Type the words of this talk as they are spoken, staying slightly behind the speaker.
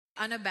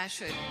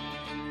unabashed,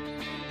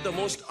 the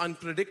most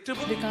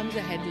unpredictable, becomes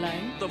a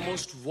headline, the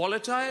most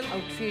volatile,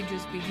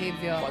 outrageous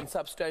behavior,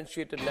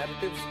 unsubstantiated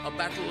narratives, a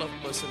battle of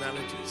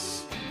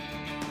personalities.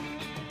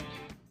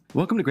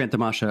 Welcome to Grand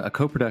Tamasha, a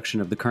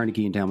co-production of the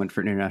Carnegie Endowment for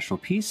International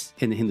Peace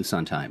and the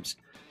Hindustan Times.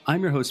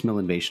 I'm your host,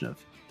 Milan.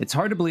 It's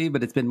hard to believe,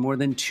 but it's been more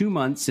than 2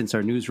 months since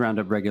our News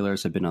Roundup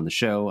regulars have been on the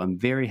show. I'm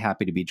very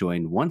happy to be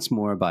joined once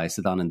more by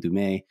Sadanand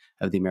Dhume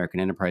of the American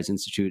Enterprise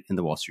Institute and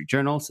the Wall Street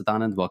Journal.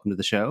 Sadanand, welcome to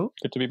the show.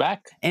 Good to be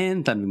back.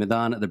 And Tanvi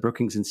Madan of the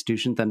Brookings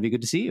Institution. Tanvi, good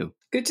to see you.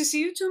 Good to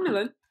see you too,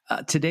 Milan.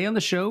 Today on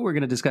the show, we're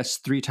going to discuss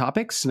 3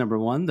 topics. Number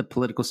 1, the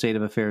political state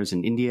of affairs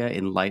in India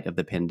in light of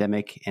the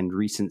pandemic and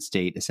recent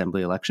state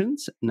assembly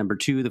elections. Number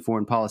 2, the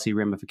foreign policy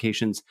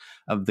ramifications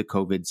of the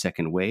COVID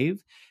second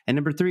wave. And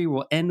number 3,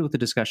 we'll end with a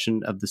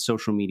discussion of the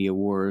social media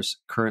wars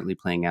currently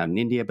playing out in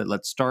India. But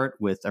let's start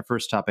with our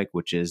first topic,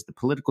 which is the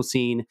political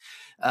scene.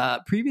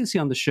 Previously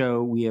on the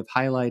show, we have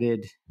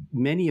highlighted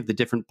many of the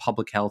different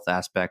public health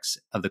aspects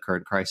of the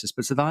current crisis.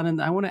 But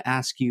Sadanand, I want to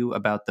ask you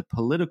about the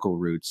political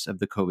roots of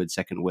the COVID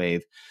second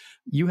wave.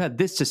 You had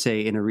this to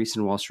say in a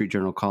recent Wall Street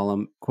Journal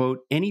column, quote,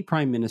 any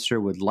prime minister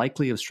would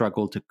likely have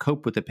struggled to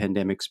cope with the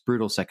pandemic's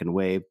brutal second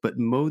wave, but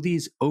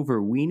Modi's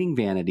overweening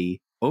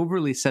vanity,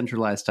 overly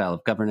centralized style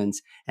of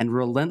governance, and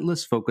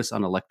relentless focus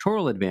on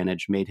electoral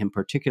advantage made him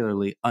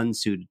particularly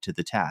unsuited to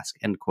the task,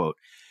 end quote.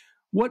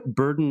 What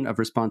burden of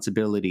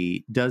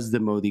responsibility does the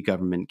Modi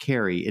government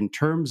carry in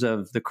terms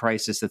of the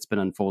crisis that's been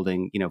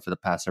unfolding, for the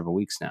past several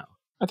weeks now?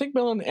 I think,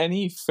 Milan,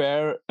 any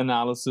fair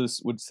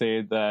analysis would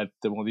say that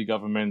the Modi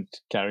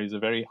government carries a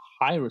very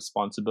high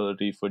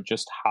responsibility for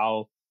just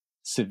how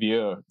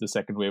severe the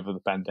second wave of the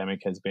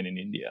pandemic has been in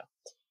India.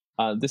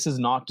 This is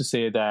not to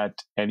say that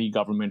any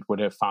government would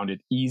have found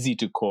it easy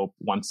to cope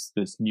once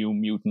this new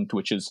mutant,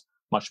 which is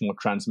much more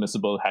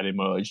transmissible, had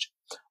emerged.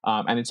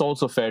 And it's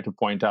also fair to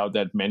point out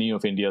that many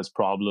of India's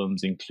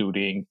problems,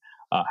 including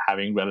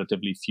having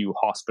relatively few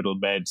hospital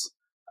beds,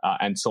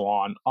 and so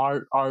on,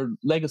 are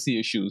legacy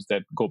issues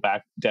that go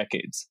back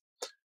decades.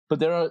 But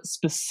there are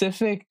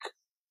specific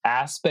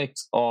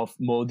aspects of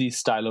Modi's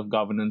style of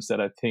governance that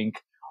I think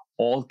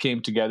all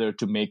came together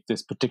to make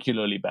this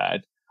particularly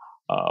bad.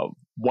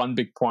 One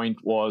big point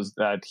was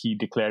that he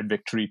declared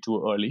victory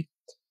too early.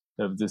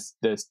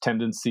 There's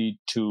tendency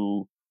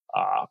to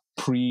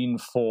preen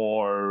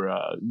for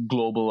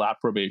global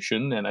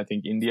approbation, and I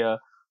think India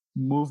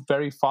moved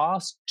very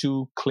fast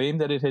to claim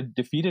that it had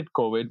defeated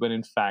COVID when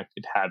in fact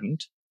it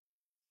hadn't.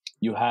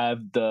 You have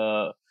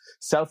the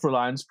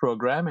self-reliance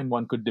program, and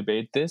one could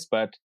debate this,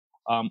 but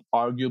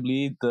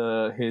arguably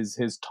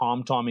his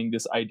tom-tomming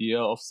this idea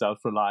of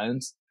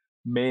self-reliance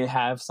may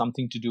have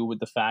something to do with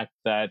the fact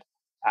that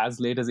as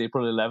late as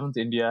April 11th,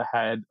 India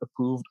had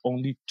approved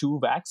only 2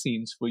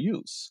 vaccines for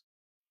use.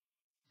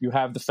 You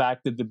have the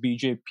fact that the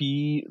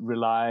BJP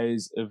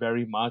relies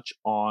very much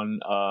on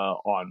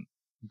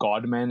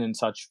godmen and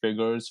such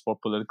figures for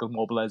political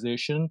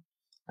mobilization.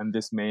 And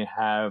this may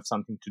have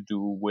something to do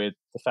with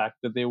the fact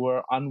that they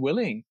were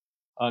unwilling.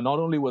 Not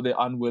only were they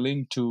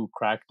unwilling to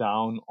crack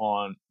down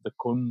on the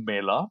Kumbh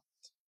Mela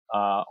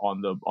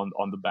on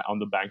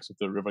the banks of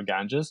the river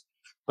Ganges,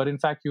 but in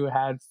fact you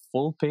had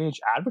full-page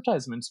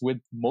advertisements with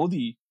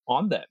Modi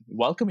on them,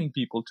 welcoming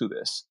people to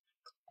this.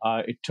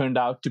 It turned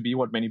out to be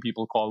what many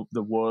people call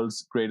the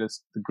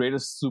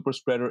greatest super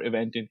spreader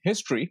event in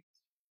history.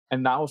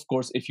 And now, of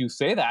course, if you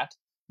say that,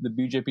 the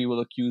BJP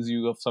will accuse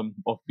you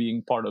of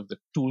being part of the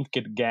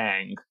toolkit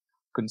gang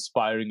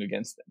conspiring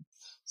against them.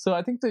 So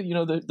I think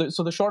that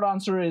so the short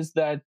answer is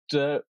that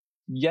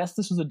yes,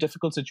 this was a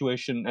difficult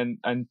situation,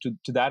 and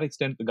to that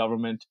extent, the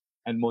government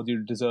and Modi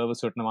deserve a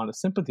certain amount of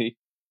sympathy.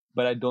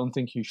 But I don't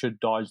think you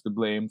should dodge the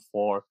blame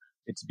for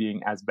it's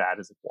being as bad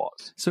as it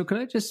was. So could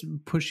I just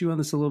push you on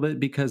this a little bit?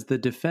 Because the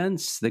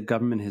defense the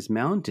government has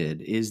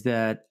mounted is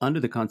that under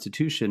the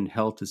Constitution,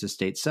 health is a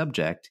state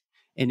subject.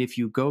 And if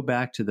you go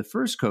back to the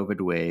first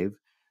COVID wave,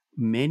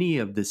 many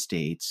of the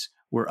states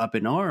were up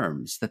in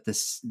arms that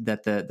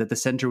the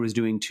center was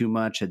doing too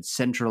much, had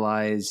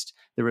centralized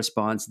the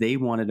response. They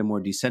wanted a more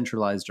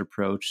decentralized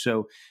approach.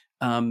 So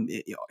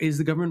is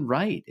the government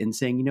right in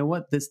saying, you know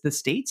what, the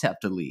states have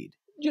to lead?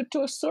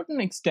 To a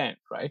certain extent,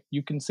 right?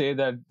 You can say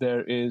that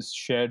there is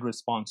shared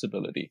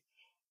responsibility.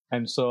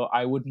 And so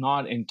I would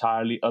not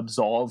entirely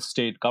absolve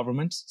state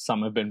governments.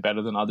 Some have been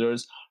better than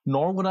others,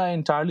 nor would I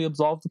entirely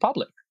absolve the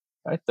public.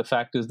 Right. The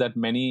fact is that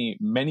many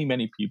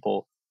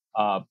people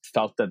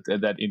felt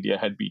that India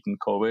had beaten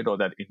COVID, or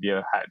that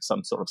India had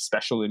some sort of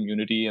special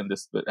immunity,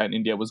 and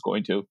India was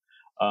going to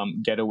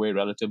get away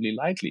relatively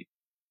lightly.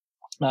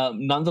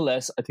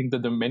 Nonetheless, I think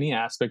that there are many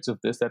aspects of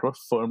this that were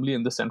firmly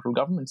in the central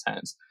government's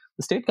hands.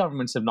 The state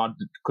governments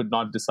could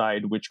not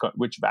decide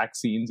which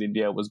vaccines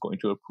India was going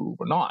to approve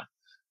or not.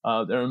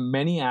 There are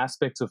many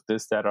aspects of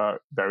this that are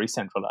very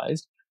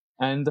centralized,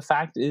 and the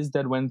fact is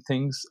that when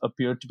things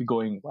appeared to be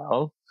going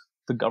well,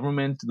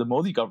 the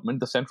Modi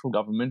government, the central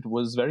government,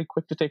 was very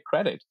quick to take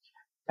credit.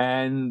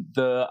 And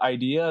the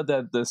idea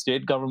that the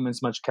state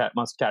governments must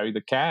carry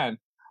the can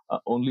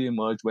only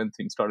emerged when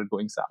things started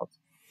going south.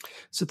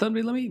 So,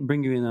 Tanvi, let me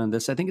bring you in on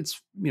this. I think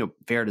it's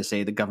fair to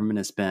say the government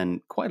has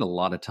spent quite a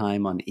lot of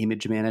time on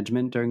image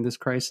management during this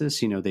crisis.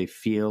 They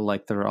feel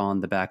like they're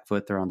on the back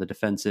foot, they're on the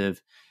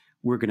defensive.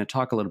 We're going to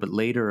talk a little bit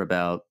later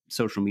about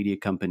social media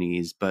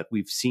companies, but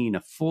we've seen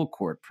a full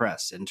court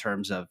press in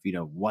terms of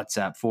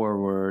WhatsApp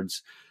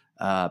forwards,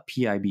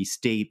 PIB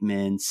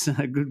statements,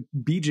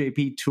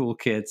 BJP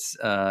toolkits,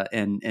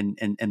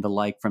 and the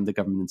like from the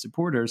government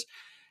supporters.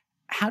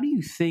 How do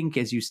you think,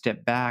 as you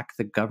step back,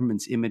 the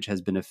government's image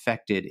has been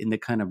affected in the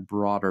kind of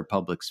broader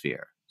public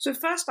sphere? So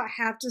first, I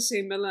have to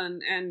say, Milan,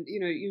 and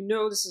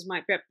this is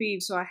my pet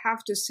peeve, so I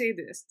have to say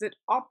this, that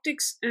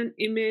optics and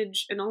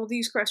image and all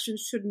these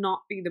questions should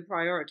not be the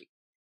priority.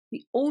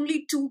 The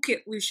only toolkit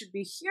we should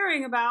be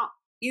hearing about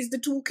is the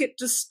toolkit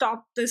to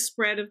stop the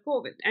spread of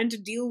COVID and to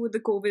deal with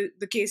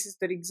the cases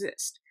that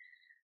exist.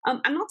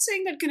 I'm not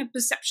saying that kind of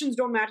perceptions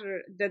don't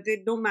matter, that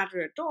they don't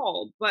matter at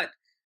all, but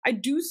I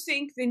do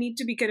think they need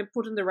to be kind of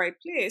put in the right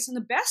place. And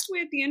the best way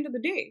at the end of the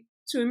day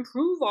to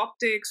improve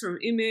optics or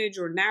image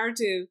or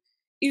narrative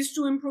is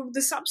to improve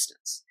the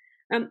substance.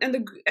 And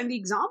the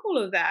example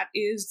of that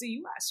is the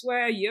US,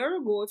 where a year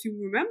ago, if you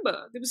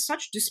remember, there was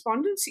such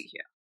despondency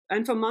here,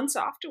 and for months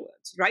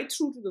afterwards, right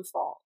through to the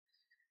fall.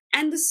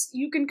 And this,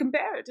 you can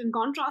compare it and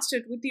contrast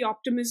it with the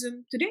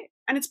optimism today.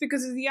 And it's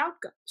because of the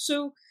outcome.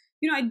 So,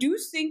 I do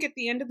think at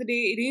the end of the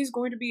day, it is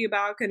going to be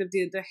about kind of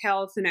the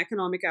health and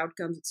economic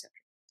outcomes, etc.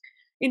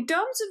 In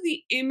terms of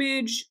the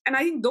image, and I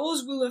think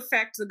those will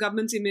affect the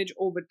government's image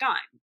over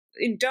time.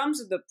 In terms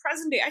of the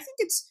present day, I think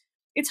it's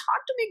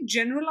hard to make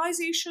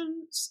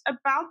generalizations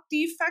about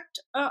the effect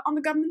on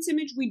the government's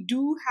image. We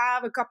do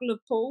have a couple of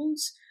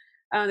polls.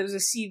 There was a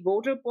Seed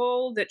Voter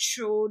poll that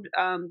showed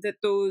that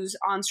those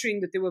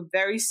answering that they were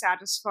very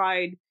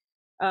satisfied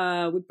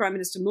with Prime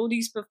Minister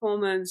Modi's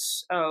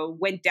performance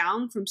went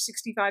down from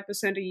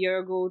 65% a year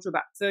ago to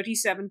about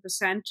 37%.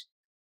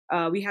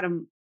 We had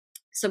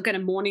some kind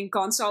of morning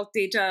consult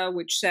data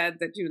which said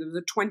that there was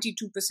a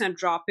 22%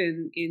 drop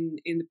in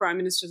the Prime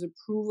Minister's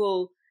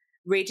approval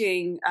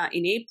rating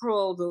in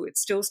April, though it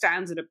still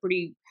stands at a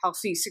pretty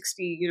healthy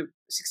 63,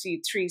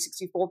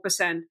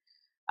 64%.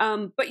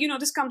 But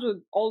this comes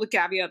with all the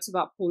caveats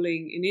about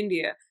polling in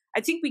India. I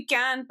think we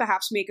can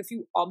perhaps make a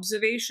few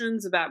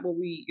observations about what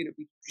we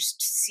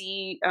just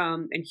see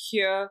and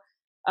hear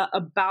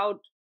about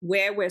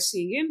where we're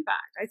seeing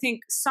impact. I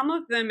think some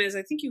of them is,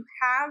 I think you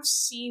have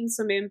seen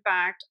some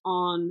impact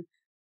on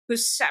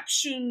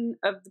perception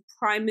of the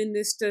Prime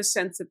Minister's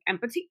sense of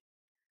empathy.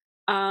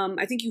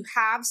 I think you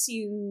have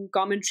seen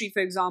commentary,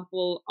 for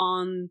example,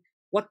 on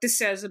what this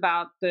says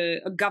about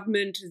a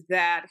government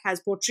that has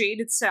portrayed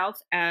itself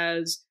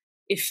as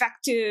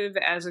effective,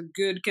 as a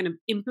good kind of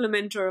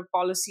implementer of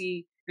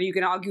policy. And you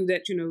can argue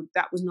that,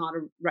 that was not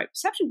a right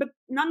perception, but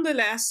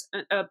nonetheless,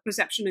 a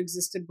perception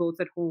existed both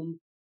at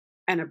home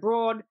and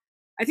abroad.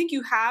 I think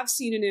you have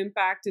seen an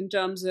impact in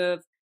terms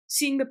of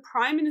seeing the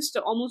Prime Minister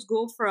almost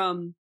go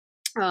from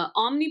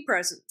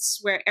omnipresence,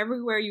 where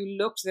everywhere you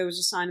looked there was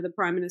a sign of the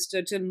Prime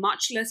Minister, to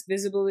much less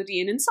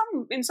visibility, and in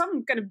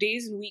some kind of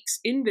days and weeks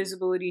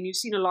invisibility. And you've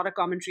seen a lot of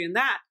commentary on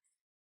that.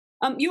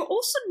 You're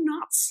also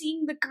not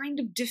seeing the kind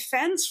of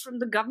defense from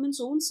the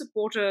government's own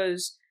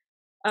supporters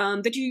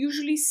that you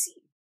usually see.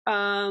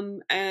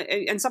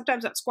 And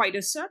sometimes that's quite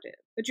assertive,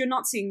 but you're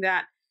not seeing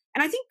that.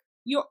 And I think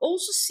you're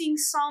also seeing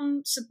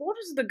some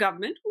supporters of the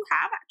government who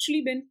have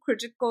actually been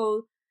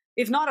critical,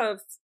 if not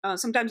of,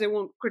 sometimes they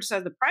won't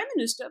criticize the Prime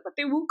Minister, but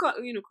they will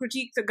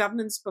critique the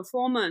government's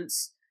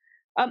performance.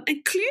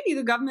 And clearly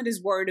the government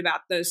is worried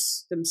about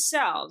this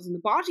themselves, and the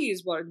party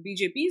is worried, the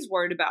BJP is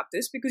worried about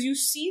this, because you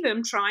see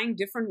them trying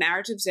different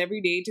narratives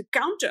every day to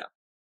counter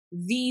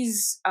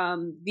these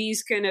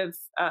kind of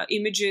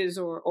images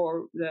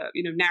or the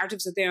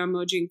narratives that they are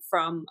emerging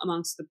from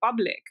amongst the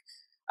public.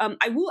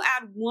 I will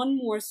add one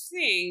more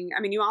thing.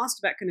 I mean, you asked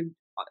about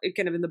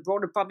kind of in the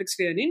broader public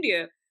sphere in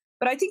India,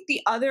 but I think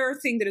the other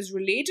thing that is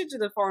related to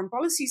the foreign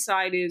policy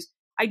side is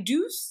I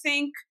do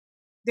think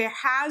there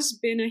has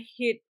been a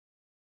hit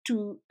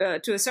to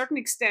a certain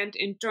extent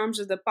in terms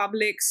of the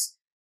public's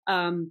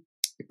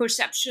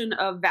perception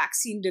of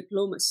vaccine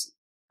diplomacy.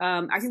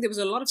 I think there was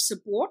a lot of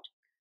support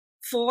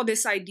for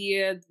this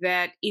idea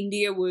that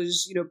India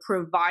was,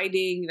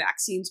 providing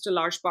vaccines to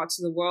large parts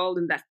of the world,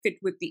 and that fit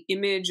with the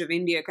image of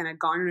India kind of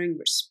garnering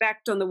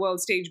respect on the world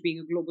stage, being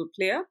a global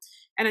player.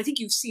 And I think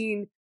you've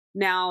seen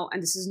now,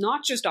 and this is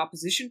not just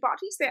opposition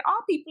parties, there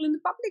are people in the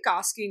public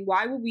asking,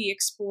 why were we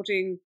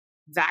exporting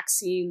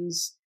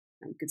vaccines?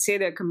 You could say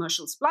they're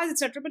commercial supplies,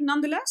 etc. But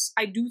nonetheless,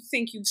 I do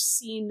think you've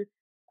seen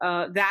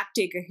that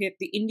take a hit.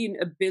 The Indian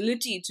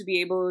ability to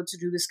be able to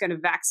do this kind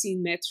of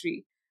vaccine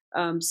maitri,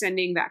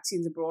 sending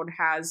vaccines abroad,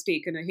 has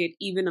taken a hit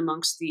even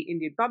amongst the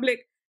Indian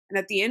public. And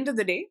at the end of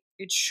the day,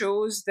 it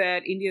shows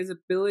that India's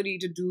ability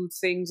to do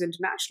things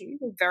internationally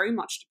will very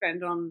much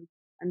depend on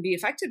and be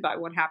affected by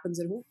what happens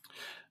at home.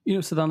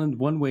 Sadanand,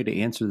 one way to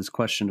answer this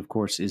question, of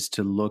course, is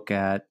to look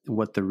at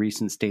what the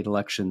recent state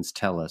elections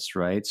tell us,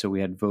 right? So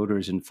we had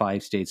voters in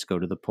 5 states go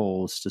to the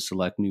polls to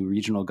select new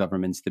regional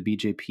governments. The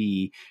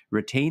BJP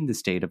retained the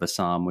state of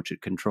Assam, which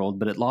it controlled,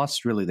 but it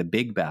lost really the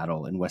big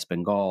battle in West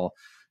Bengal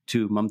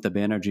to Mamata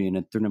Banerjee and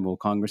a Trinamool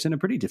Congress in a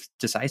pretty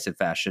decisive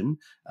fashion.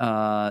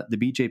 The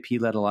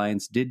BJP-led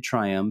alliance did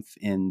triumph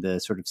in the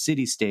sort of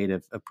city-state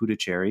of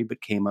Puducherry,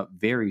 but came up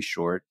very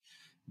short,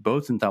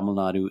 both in Tamil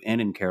Nadu and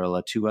in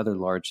Kerala, 2 other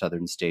large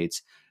southern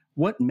states.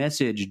 What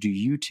message do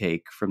you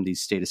take from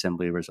these state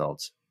assembly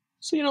results?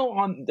 So,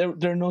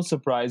 there are no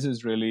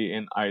surprises really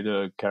in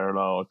either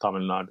Kerala or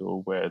Tamil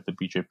Nadu, where the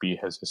BJP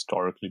has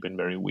historically been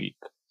very weak.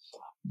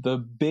 The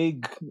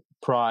big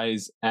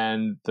prize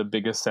and the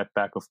biggest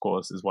setback, of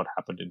course, is what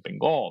happened in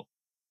Bengal.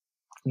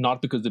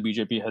 Not because the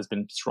BJP has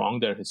been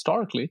strong there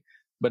historically,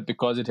 but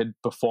because it had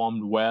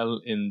performed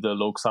well in the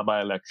Lok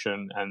Sabha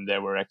election and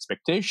there were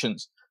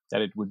expectations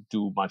that it would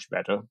do much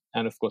better.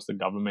 And of course, the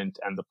government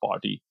and the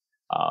party,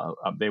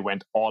 they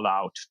went all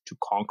out to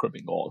conquer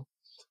Bengal.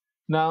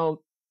 Now,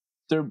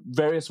 there are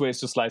various ways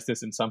to slice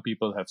this, and some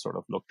people have sort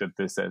of looked at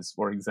this as,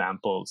 for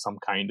example, some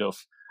kind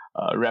of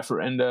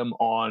referendum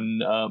on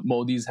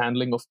Modi's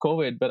handling of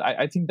COVID. But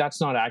I think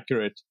that's not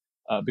accurate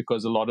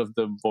because a lot of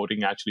the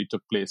voting actually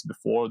took place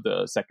before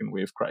the second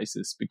wave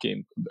crisis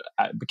became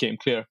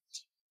clear.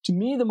 To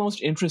me, the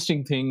most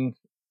interesting thing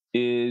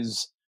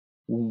is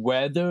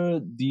whether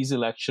these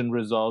election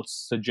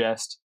results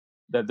suggest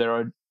that there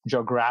are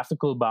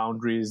geographical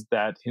boundaries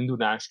that Hindu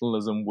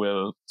nationalism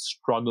will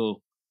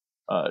struggle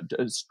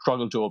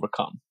to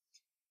overcome.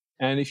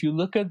 And if you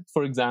look at,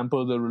 for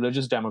example, the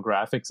religious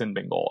demographics in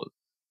Bengal,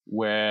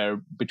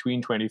 where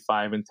between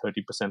 25 and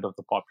 30% of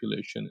the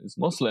population is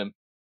Muslim,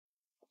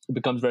 it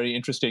becomes very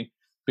interesting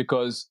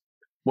because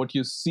what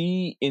you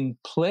see in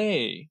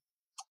play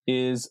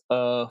is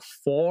a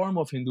form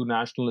of Hindu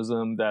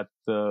nationalism that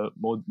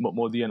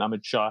Modi and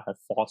Amit Shah have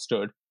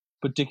fostered,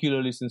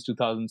 particularly since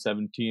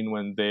 2017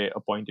 when they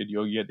appointed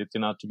Yogi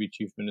Adityanath to be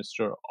chief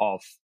minister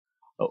of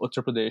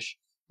Uttar Pradesh,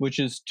 which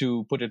is,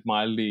 to put it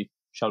mildly,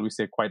 shall we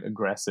say, quite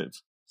aggressive.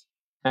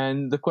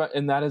 And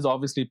that has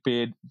obviously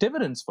paid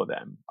dividends for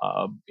them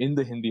in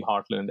the Hindi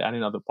heartland and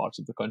in other parts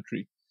of the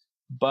country.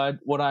 But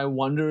what I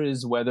wonder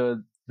is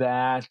whether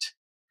that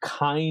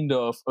kind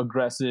of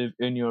aggressive,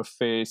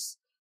 in-your-face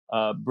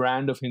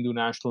brand of Hindu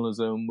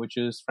nationalism, which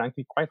is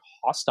frankly quite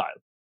hostile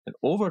and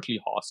overtly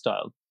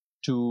hostile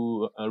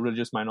to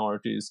religious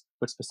minorities,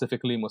 but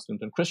specifically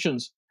Muslims and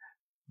Christians,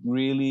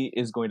 really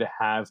is going to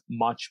have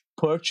much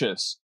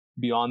purchase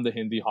beyond the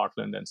Hindi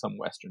heartland and some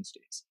Western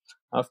states.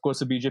 Of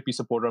course, a BJP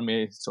supporter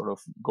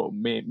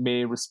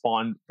may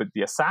respond with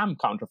the Assam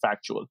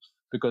counterfactual,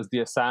 because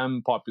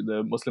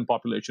the Muslim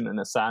population in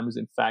Assam is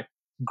in fact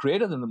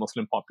greater than the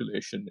Muslim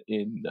population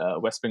in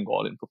West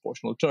Bengal in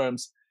proportional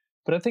terms.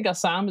 But I think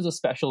Assam is a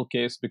special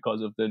case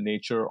because of the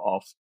nature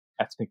of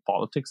ethnic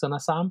politics in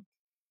Assam.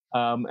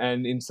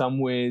 And in some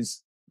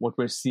ways, what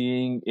we're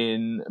seeing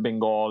in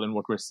Bengal and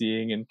what we're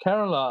seeing in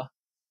Kerala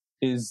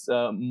is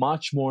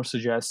much more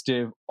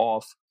suggestive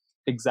of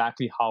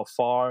exactly how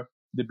far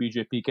the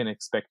BJP can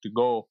expect to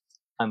go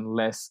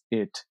unless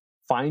it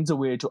finds a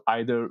way to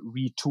either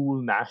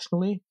retool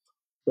nationally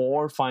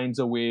or finds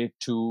a way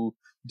to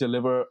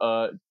deliver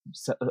a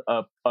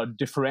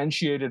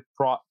differentiated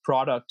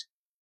product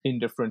in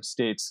different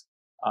states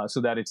so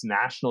that its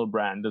national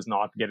brand does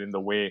not get in the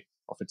way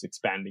of its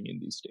expanding in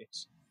these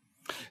states.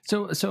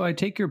 So I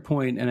take your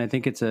point, and I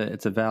think it's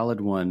a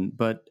valid one.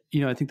 But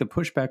I think the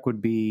pushback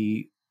would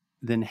be,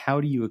 then how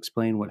do you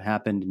explain what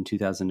happened in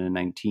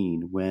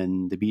 2019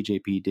 when the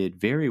BJP did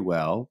very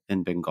well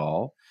in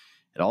Bengal?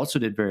 It also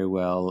did very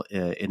well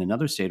in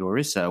another state,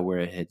 Orissa, where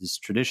it has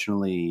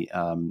traditionally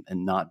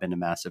and not been a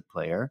massive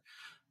player.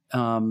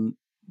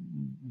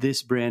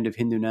 This brand of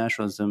Hindu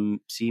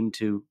nationalism seemed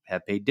to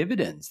have paid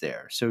dividends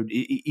there. So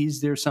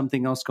is there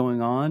something else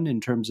going on in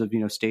terms of,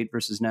 state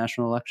versus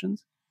national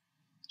elections?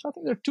 So I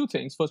think there are two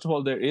things. First of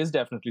all, there is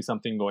definitely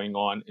something going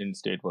on in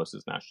state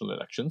versus national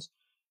elections.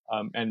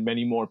 And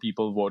many more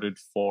people voted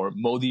for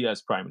Modi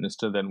as prime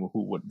minister than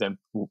who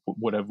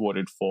would have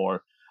voted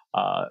for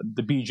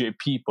the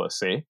BJP per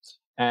se.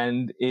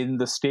 And in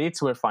the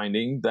states, we're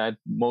finding that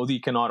Modi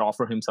cannot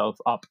offer himself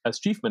up as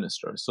chief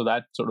minister. So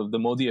that sort of the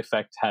Modi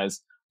effect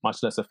has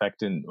much less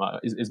effect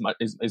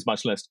is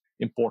much less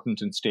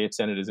important in states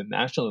than it is in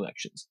national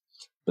elections.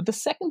 But the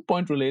second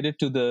point related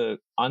to the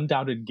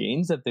undoubted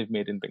gains that they've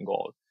made in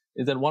Bengal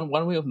is that one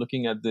way of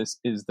looking at this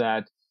is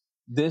that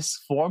this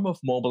form of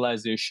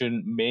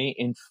mobilization may,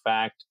 in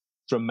fact,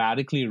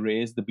 dramatically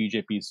raise the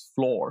BJP's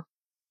floor,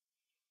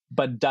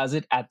 but does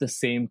it at the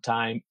same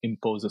time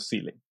impose a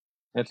ceiling?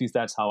 At least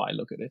that's how I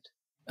look at it.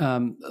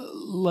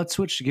 Let's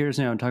switch gears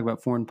now and talk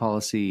about foreign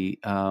policy.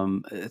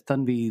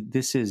 Tanvi,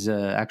 this is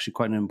actually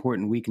quite an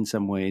important week in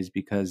some ways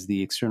because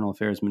the External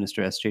Affairs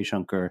Minister, S.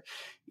 Jaishankar,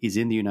 is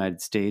in the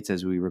United States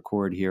as we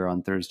record here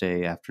on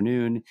Thursday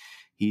afternoon.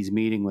 He's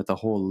meeting with a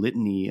whole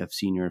litany of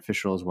senior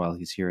officials while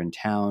he's here in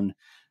town.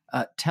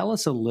 Tell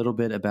us a little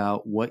bit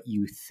about what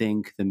you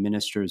think the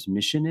minister's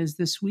mission is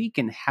this week,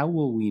 and how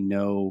will we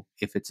know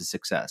if it's a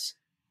success?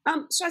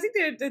 So I think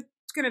there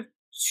kind of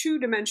two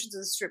dimensions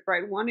of the trip,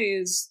 right? One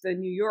is the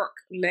New York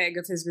leg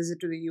of his visit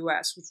to the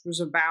U.S., which was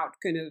about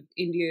kind of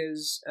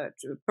India's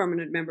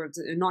non-permanent member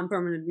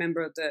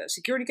of the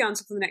Security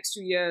Council for the next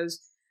 2 years,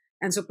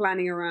 and so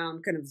planning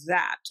around kind of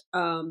that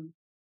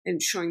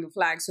and showing the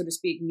flag, so to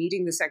speak,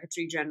 meeting the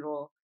Secretary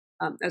General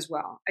as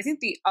well. I think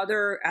the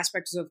other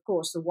aspect is, of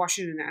course, the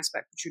Washington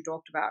aspect, which you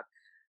talked about.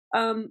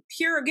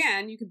 Here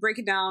again, you could break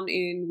it down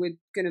in with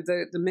kind of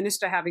the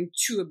minister having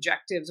two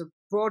objectives, or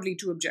broadly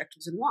two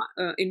objectives in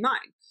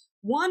mind.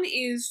 One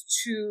is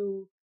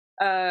to,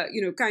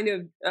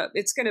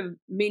 it's kind of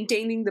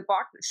maintaining the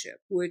partnership,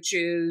 which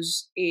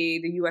is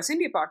the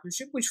U.S.-India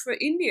partnership, which for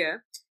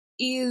India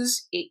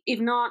is, if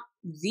not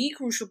the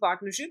crucial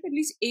partnership, at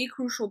least a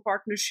crucial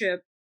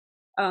partnership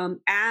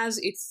as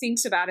it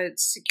thinks about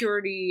its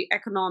security,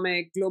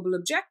 economic, global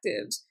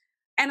objectives,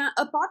 and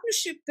a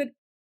partnership that,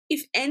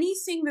 if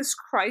anything, this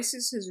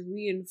crisis has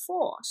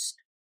reinforced.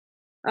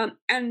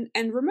 And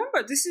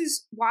remember, this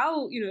is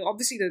while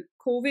obviously the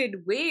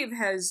COVID wave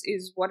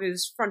is what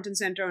is front and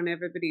center on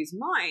everybody's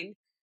mind.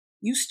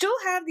 You still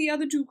have the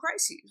other two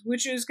crises,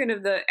 which is kind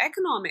of the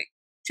economic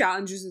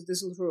challenges that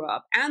this will throw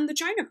up, and the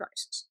China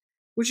crisis,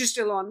 which is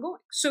still ongoing.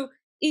 So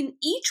in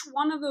each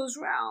one of those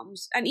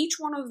realms, and each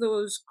one of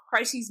those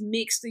crises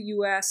makes the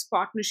U.S.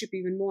 partnership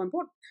even more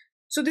important.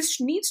 So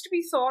this needs to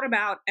be thought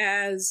about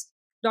as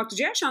Dr.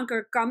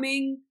 Jaishankar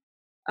coming.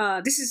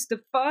 This is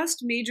the first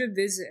major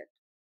visit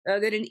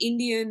that an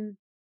Indian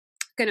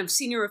kind of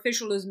senior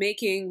official is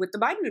making with the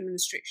Biden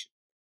administration.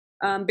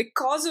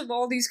 Because of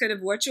all these kind of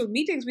virtual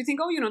meetings, we think,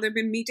 they've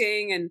been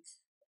meeting. And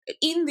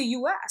in the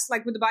U.S.,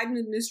 like with the Biden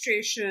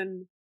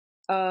administration,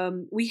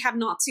 we have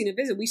not seen a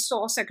visit. We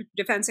saw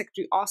Defense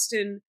Secretary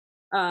Austin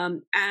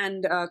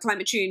and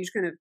climate change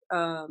kind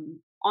of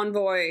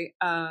envoy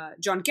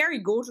John Kerry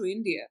go to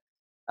India.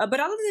 But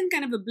other than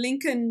kind of a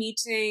Blinken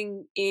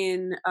meeting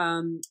in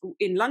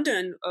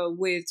London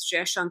with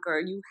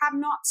Jaishankar, you have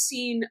not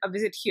seen a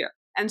visit here.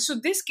 And so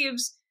this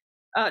gives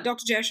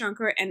Dr.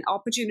 Jaishankar an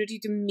opportunity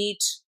to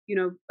meet,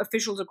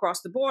 officials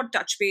across the board,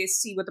 touch base,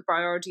 see what the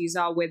priorities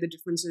are, where the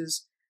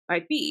differences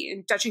might be,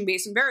 and touching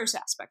base in various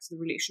aspects of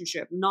the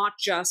relationship, not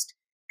just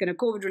kind of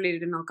COVID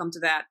related, and I'll come to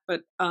that,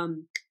 but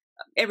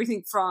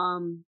everything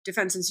from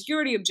defense and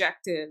security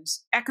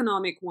objectives,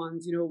 economic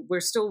ones. We're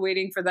still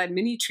waiting for that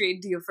mini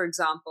trade deal, for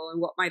example, and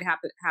what might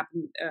happen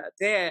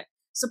there,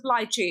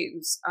 supply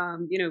chains,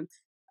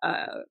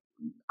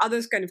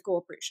 others kind of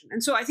cooperation.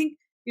 And so I think,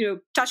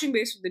 touching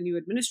base with the new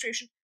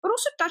administration, but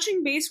also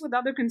touching base with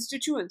other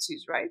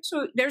constituencies, right?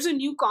 So there's a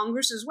new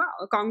Congress as well,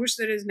 a Congress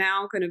that is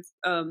now kind of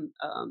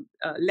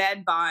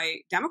led by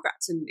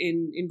Democrats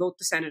in both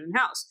the Senate and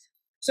House.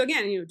 So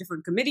again,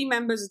 different committee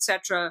members,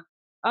 etc.,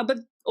 but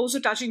also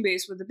touching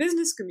base with the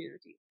business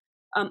community.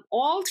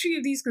 All three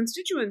of these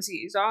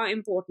constituencies are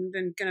important,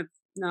 and kind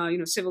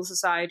of civil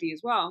society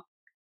as well.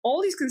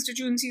 All these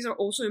constituencies are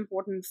also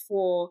important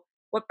for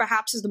what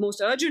perhaps is the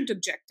most urgent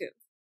objective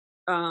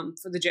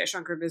for the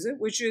Jaishankar visit,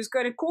 which is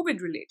kind of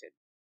COVID related.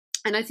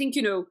 And I think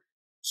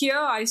here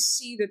I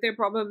see that there are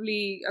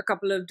probably a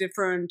couple of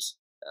different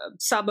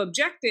sub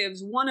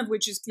objectives. One of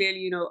which is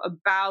clearly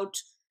about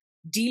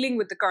dealing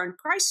with the current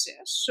crisis.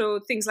 So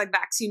things like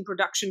vaccine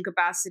production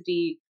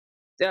capacity,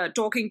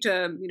 talking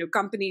to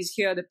companies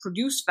here that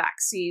produce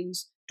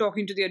vaccines,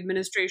 talking to the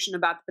administration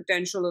about the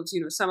potential of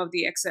some of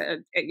the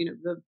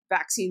the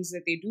vaccines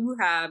that they do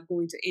have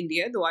going to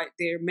India. Though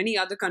there are many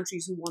other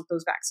countries who want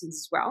those vaccines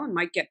as well and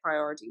might get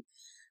priority.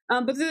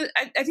 But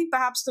I think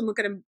perhaps the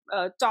kind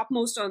of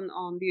topmost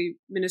on the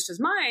minister's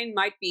mind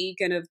might be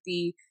kind of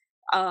the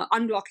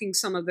unblocking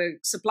some of the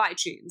supply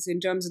chains in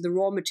terms of the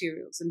raw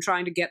materials, and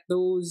trying to get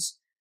those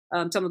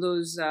some of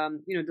those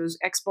those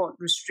export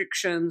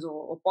restrictions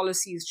or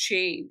policies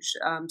changed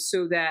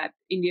so that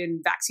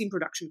Indian vaccine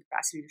production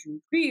capacity should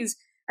increase.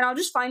 And I'll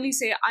just finally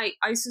say,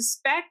 I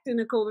suspect in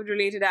a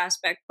COVID-related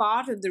aspect,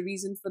 part of the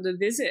reason for the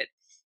visit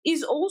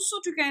is also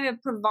to kind of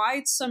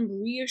provide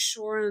some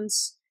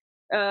reassurance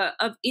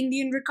of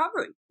Indian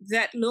recovery.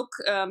 That look,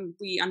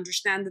 we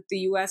understand that the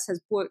U.S.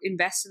 has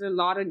invested a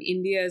lot in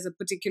India as a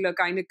particular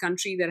kind of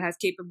country that has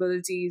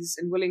capabilities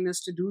and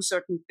willingness to do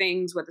certain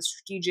things, whether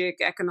strategic,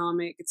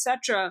 economic,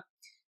 etc.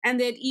 And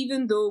that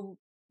even though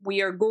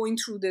we are going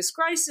through this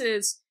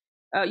crisis,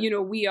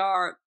 we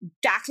are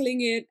tackling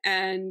it,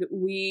 and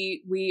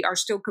we are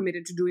still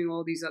committed to doing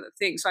all these other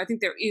things. So I think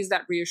there is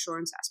that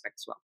reassurance aspect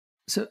as well.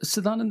 So,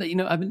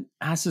 Sadanand, I've been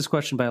asked this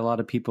question by a lot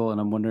of people, and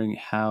I'm wondering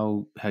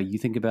how you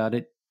think about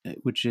it,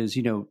 which is,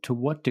 to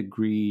what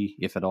degree,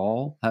 if at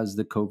all, has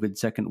the COVID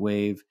second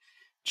wave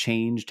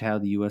changed how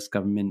the U.S.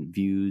 government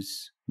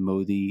views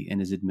Modi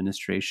and his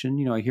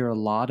administration? I hear a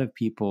lot of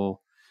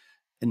people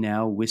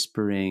now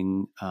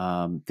whispering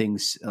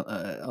things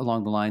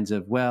along the lines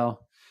of,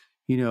 well,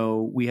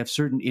 we have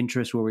certain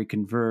interests where we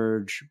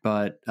converge,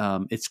 but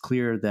it's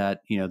clear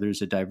that,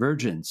 there's a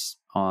divergence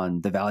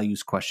on the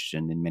values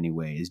question in many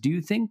ways. Do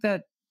you think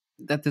that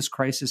that this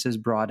crisis has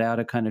brought out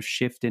a kind of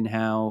shift in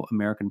how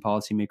American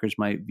policymakers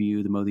might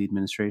view the Modi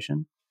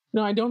administration?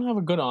 No, I don't have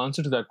a good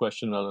answer to that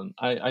question, Alan.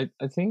 I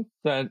think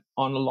that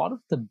on a lot of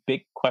the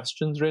big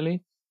questions,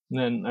 really,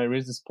 and I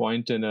raised this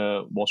point in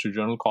a Wall Street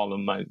Journal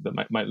column,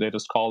 my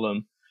latest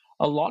column,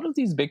 a lot of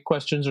these big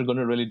questions are going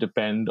to really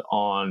depend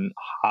on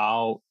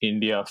how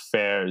India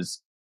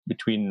fares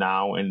between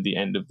now and the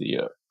end of the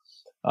year.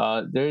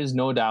 There is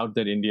no doubt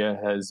that India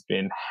has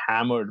been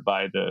hammered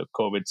by the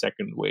COVID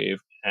second wave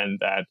and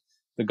that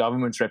the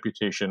government's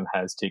reputation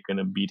has taken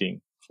a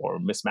beating for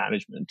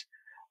mismanagement.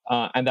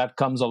 And that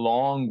comes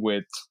along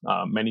with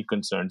many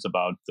concerns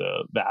about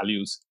the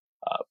values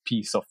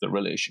piece of the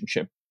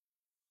relationship.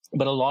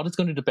 But a lot is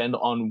going to depend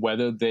on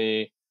whether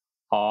they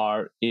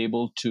are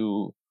able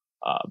to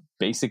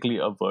basically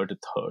avert a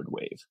third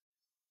wave.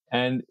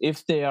 And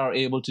if they are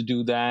able to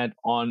do that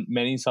on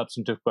many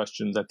substantive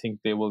questions, I think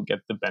they will get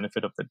the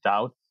benefit of the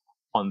doubt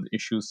on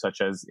issues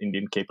such as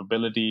Indian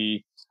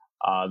capability,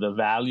 the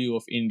value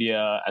of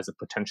India as a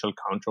potential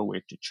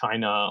counterweight to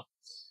China,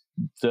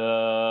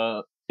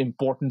 the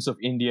importance of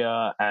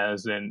India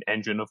as an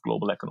engine of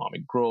global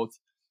economic growth.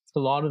 A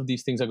lot of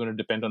these things are going to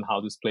depend on how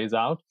this plays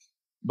out.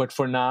 But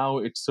for now,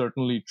 it's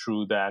certainly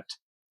true that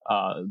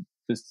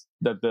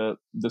the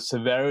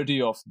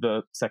severity of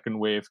the second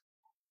wave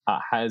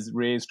has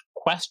raised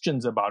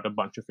questions about a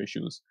bunch of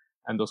issues,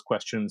 and those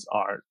questions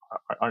are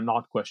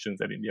not questions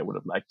that India would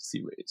have liked to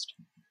see raised.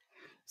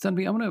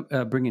 Tanvi, I want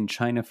to bring in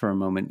China for a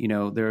moment. You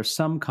know, there are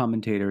some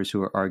commentators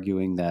who are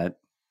arguing that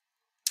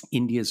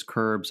India's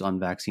curbs on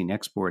vaccine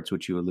exports,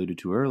 which you alluded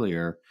to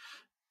earlier,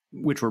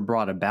 which were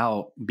brought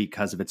about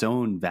because of its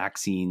own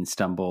vaccine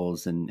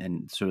stumbles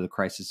and sort of the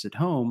crisis at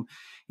home,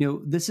 you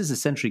know, this has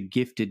essentially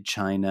gifted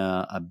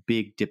China a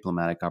big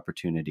diplomatic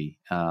opportunity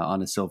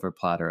on a silver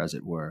platter, as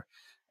it were.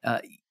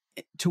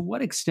 To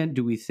what extent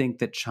do we think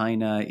that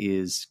China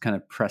is kind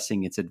of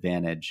pressing its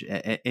advantage?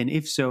 And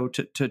if so,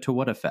 to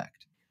what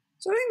effect?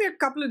 So I think there are a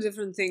couple of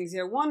different things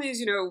here. One is,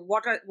 you know,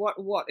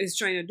 what is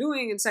China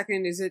doing? And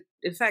second, is it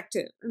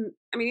effective? And,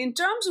 I mean, in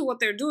terms of what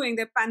they're doing,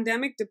 their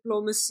pandemic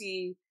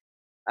diplomacy,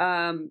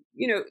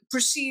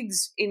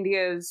 precedes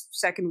India's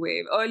second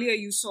wave. Earlier,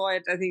 you saw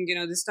it, I think,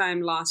 this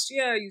time last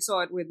year, you saw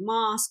it with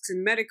masks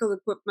and medical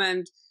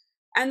equipment.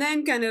 And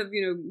then kind of,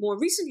 more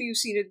recently, you've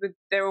seen it with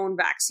their own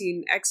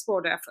vaccine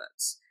export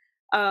efforts.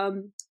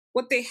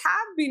 What they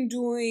have been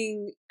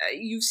doing,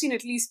 you've seen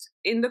at least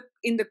in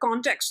the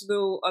context,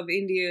 though, of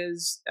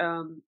India's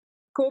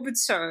COVID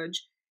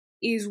surge,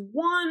 is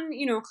one,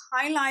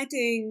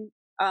 highlighting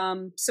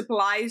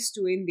supplies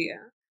to India,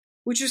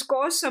 which has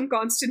caused some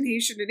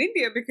consternation in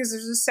India because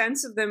there's a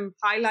sense of them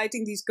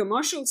highlighting these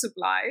commercial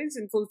supplies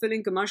and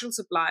fulfilling commercial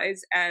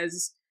supplies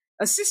as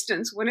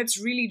assistance when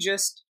it's really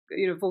just,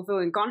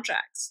 fulfilling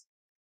contracts.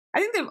 I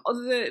think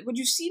what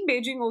you've seen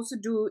Beijing also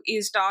do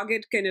is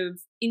target kind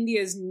of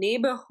India's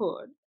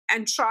neighborhood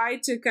and try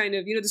to kind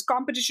of, this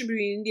competition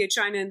between India,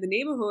 China, and the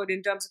neighborhood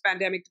in terms of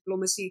pandemic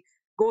diplomacy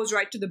goes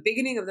right to the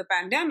beginning of the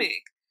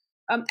pandemic.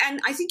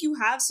 And I think you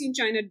have seen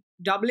China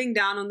doubling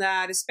down on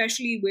that,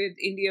 especially with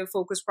India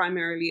focused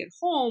primarily at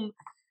home.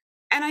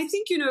 And I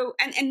think,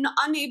 and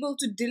unable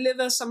to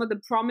deliver some of the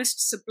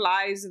promised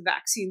supplies of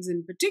vaccines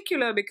in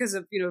particular because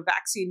of,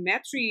 vaccine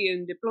metry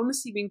and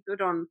diplomacy being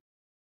put on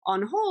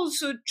hold.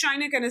 So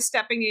China kind of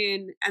stepping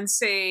in and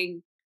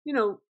saying,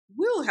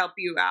 we'll help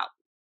you out.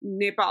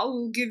 Nepal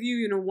will give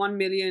you, 1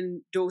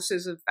 million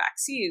doses of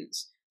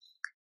vaccines.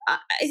 I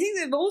think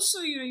they've also,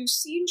 you've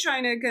seen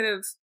China kind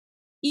of,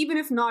 even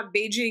if not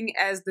Beijing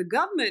as the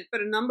government, but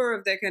a number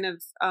of their kind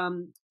of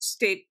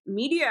state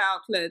media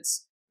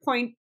outlets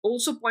point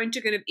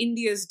to kind of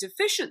India's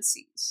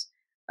deficiencies.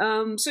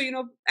 And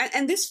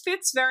this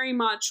fits very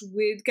much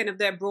with kind of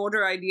their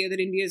broader idea that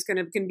India is kind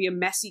of can be a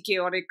messy,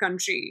 chaotic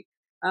country,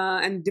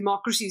 and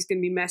democracies can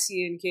be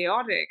messy and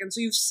chaotic. And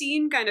so you've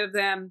seen kind of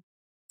them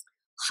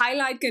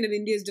highlight kind of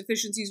India's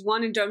deficiencies,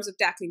 one in terms of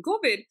tackling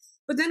COVID,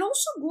 but then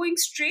also going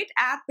straight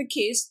at the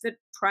case that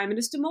Prime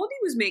Minister Modi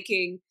was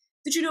making,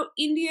 that,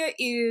 India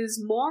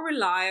is more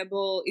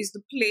reliable, is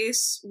the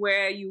place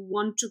where you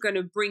want to kind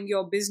of bring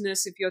your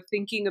business if you're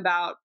thinking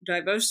about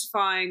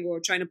diversifying or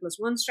China plus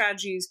one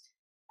strategies,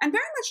 and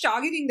very much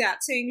targeting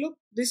that, saying, look,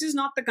 this is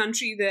not the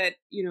country that,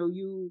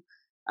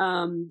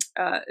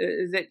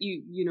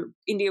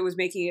 India was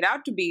making it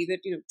out to be, that,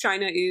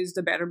 China is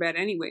the better bet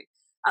anyway.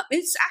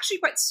 It's actually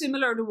quite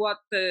similar to what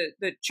the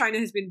China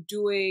has been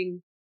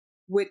doing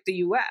with the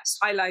US,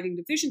 highlighting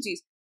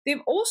deficiencies.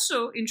 They've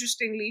also,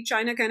 interestingly,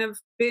 China kind of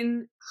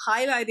been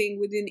highlighting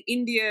within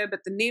India,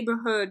 but the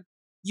neighborhood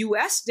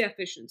US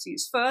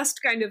deficiencies. First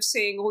kind of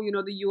saying,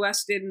 the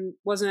US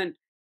wasn't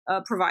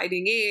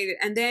providing aid.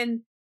 And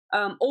then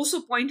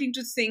also pointing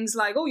to things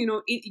like,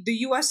 the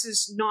US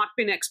has not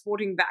been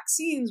exporting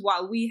vaccines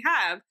while we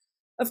have.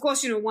 Of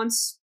course,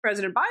 once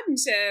President Biden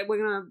said we're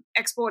going to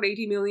export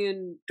 80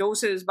 million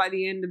doses by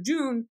the end of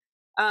June,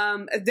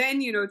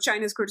 then,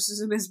 China's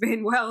criticism has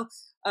been,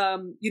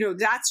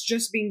 that's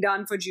just being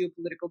done for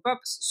geopolitical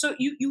purposes. So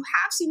you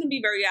have seen them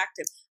be very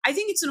active. I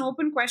think it's an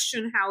open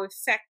question how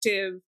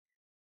effective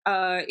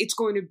it's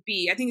going to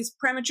be. I think it's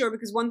premature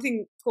because one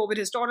thing COVID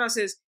has taught us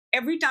is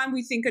every time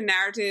we think a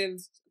narrative,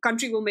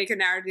 country will make a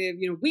narrative,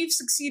 we've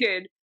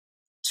succeeded.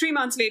 3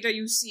 months later,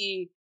 you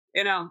see,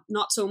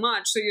 not so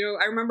much. So,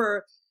 I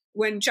remember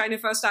when China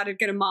first started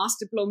kind of mass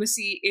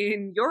diplomacy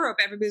in Europe,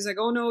 everybody's like,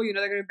 oh no, they're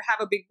going to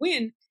have a big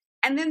win.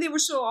 And then they were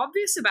so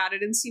obvious about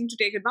it and seemed to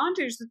take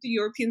advantage that the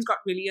Europeans got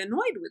really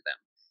annoyed with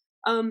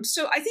them.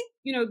 So I think,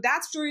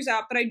 that story's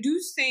out. But I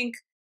do think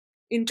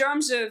in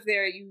terms of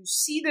you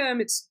see them,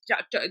 it's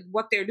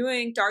what they're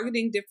doing,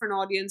 targeting different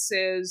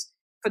audiences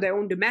for their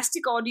own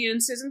domestic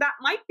audiences. And that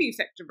might be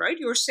effective, right?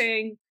 You're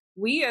saying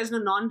we as a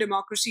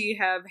non-democracy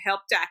have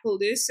helped tackle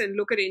this, and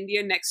look at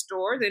India next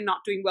door. They're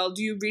not doing well.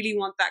 Do you really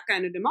want that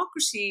kind of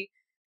democracy?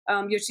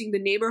 You're seeing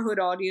the neighborhood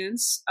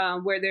audience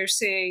where they're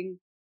saying,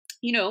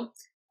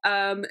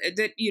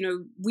 that,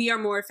 we are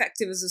more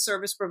effective as a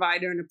service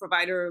provider and a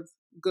provider of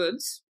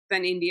goods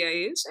than India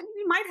is. And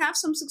we might have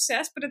some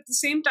success, but at the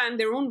same time,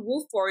 their own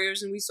wolf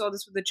warriors, and we saw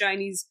this with the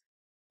Chinese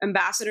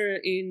ambassador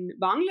in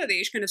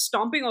Bangladesh, kind of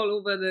stomping all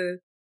over the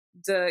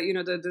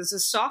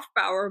soft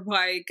power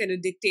by kind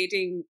of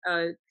dictating,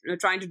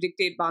 trying to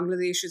dictate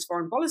Bangladesh's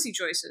foreign policy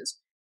choices.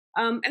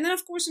 And then,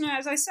 of course,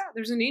 as I said,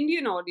 there's an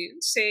Indian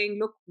audience saying,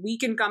 look, we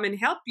can come and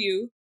help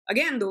you.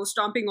 Again, though,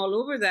 stomping all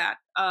over that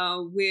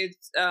with,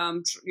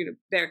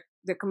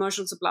 their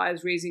commercial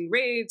suppliers raising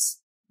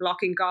rates,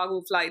 blocking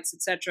cargo flights,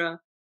 etc.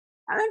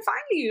 And then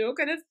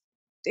finally,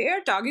 they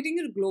are targeting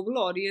a global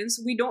audience.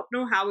 We don't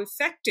know how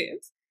effective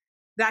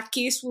that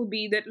case will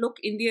be that, look,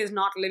 India is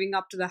not living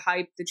up to the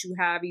hype that you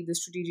have either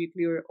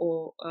strategically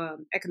or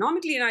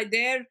economically.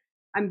 And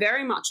I'm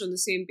very much on the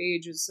same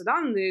page as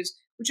Sadanand is,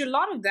 which a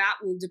lot of that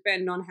will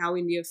depend on how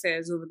India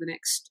fares over the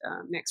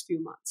next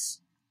few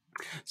months.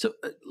 So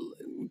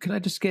could I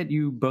just get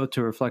you both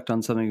to reflect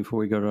on something before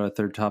we go to our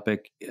third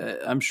topic?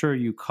 I'm sure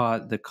you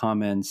caught the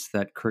comments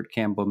that Kurt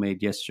Campbell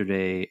made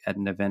yesterday at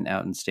an event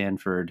out in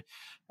Stanford.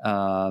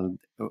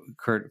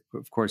 Kurt,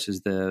 of course,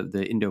 is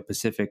the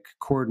Indo-Pacific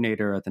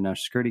coordinator at the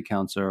National Security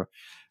Council,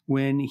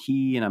 when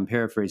he, and I'm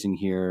paraphrasing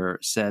here,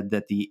 said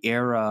that the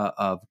era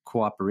of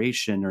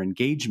cooperation or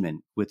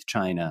engagement with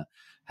China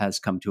has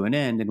come to an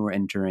end, and we're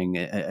entering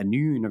a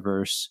new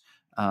universe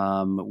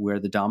where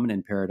the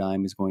dominant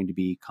paradigm is going to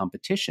be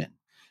competition.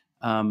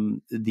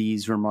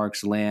 These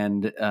remarks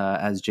land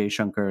as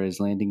Jaishankar is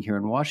landing here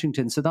in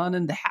Washington.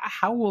 Sadanand,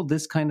 how will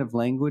this kind of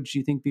language, do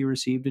you think, be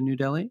received in New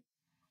Delhi?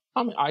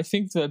 I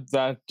think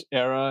that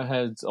era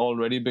has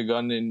already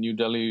begun in New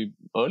Delhi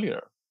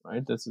earlier,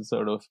 right? This is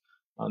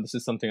this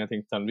is something I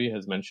think Tanvi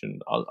has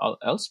mentioned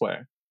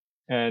elsewhere.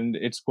 And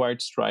it's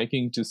quite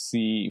striking to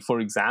see, for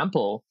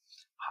example,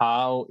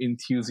 how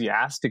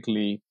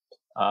enthusiastically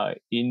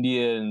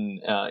Indian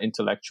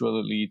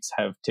intellectual elites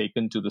have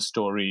taken to the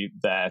story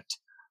that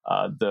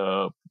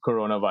the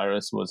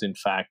coronavirus was in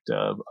fact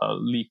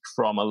leaked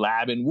from a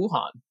lab in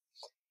Wuhan.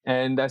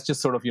 And that's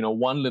just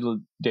one little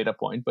data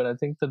point. But I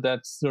think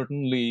that's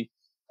certainly,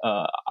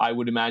 I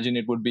would imagine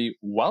it would be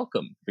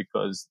welcome,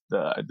 because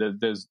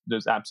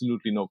there's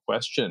absolutely no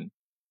question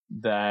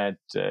that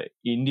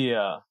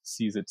India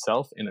sees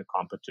itself in a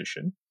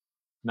competition.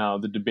 Now,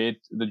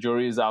 the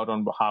jury is out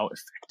on how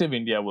effective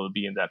India will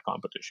be in that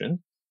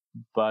competition.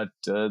 But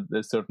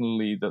there's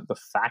certainly the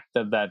fact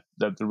that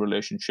the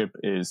relationship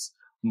is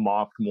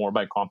marked more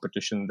by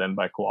competition than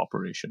by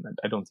cooperation. And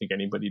I don't think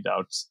anybody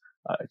doubts,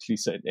 at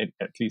least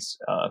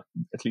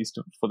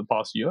for the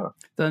past year.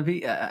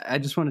 Tanvi, I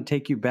just want to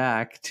take you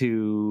back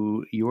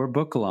to your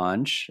book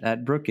launch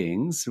at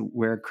Brookings,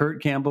 where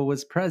Kurt Campbell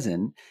was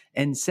present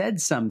and said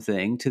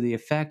something to the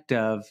effect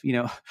of,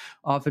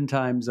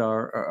 oftentimes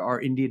our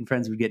Indian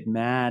friends would get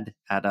mad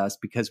at us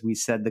because we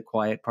said the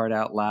quiet part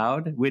out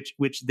loud, which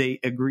they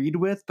agreed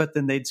with, but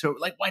then they'd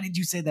why did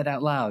you say that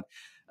out loud?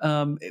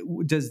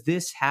 Does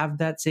this have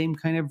that same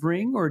kind of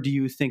ring, or do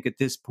you think at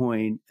this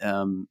point,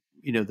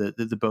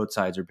 the both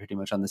sides are pretty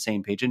much on the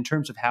same page in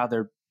terms of how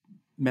they're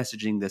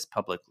messaging this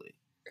publicly?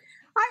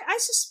 I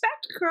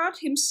suspect Kurt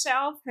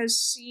himself has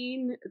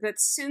seen that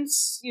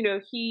since,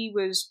 he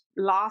was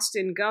last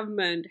in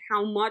government,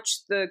 how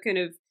much the kind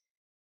of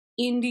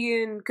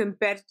Indian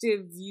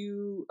competitive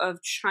view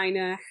of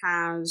China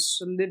has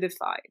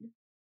solidified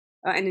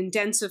and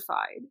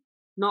intensified.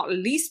 Not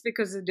least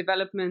because of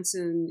developments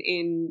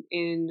in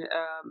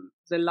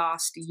the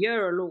last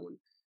year alone,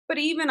 but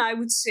even I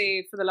would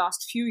say for the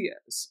last few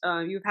years,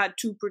 you've had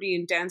two pretty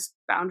intense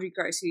boundary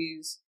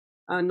crises,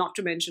 not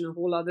to mention a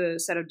whole other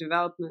set of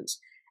developments.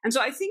 And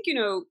so I think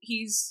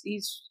he's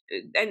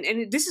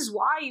and this is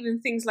why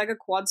even things like a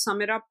Quad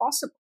summit are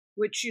possible.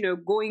 Which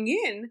going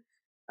in,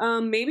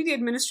 maybe the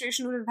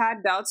administration would have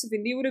had doubts if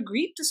India would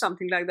agree to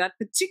something like that,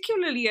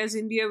 particularly as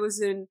India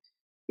was in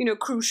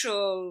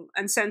crucial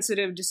and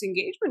sensitive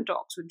disengagement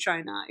talks with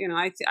China.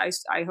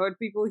 I heard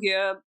people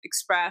here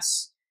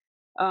express,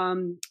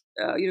 some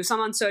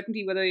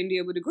uncertainty whether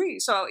India would agree.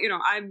 So,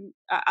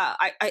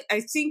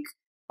 I think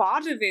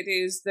part of it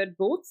is that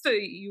both the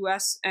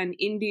US and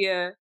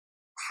India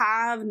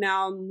have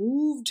now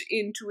moved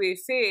into a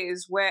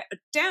phase where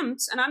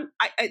attempts, and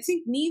I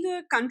think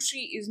neither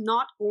country is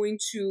not going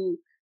to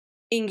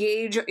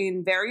engage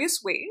in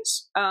various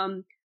ways.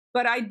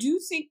 But I do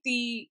think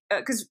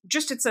because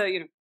just it's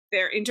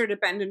they're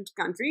interdependent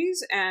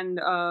countries, and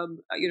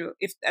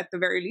if at the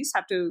very least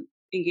have to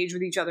engage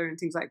with each other in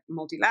things like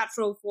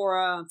multilateral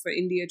fora. For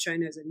India,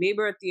 China is a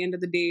neighbor at the end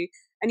of the day,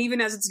 and even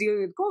as it's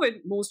dealing with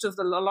COVID, most of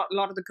a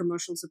lot of the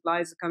commercial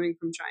supplies are coming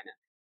from China.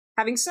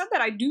 Having said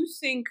that, I do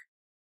think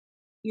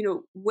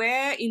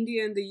where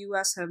India and the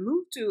US have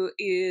moved to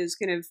is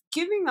kind of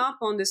giving up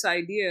on this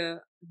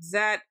idea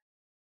that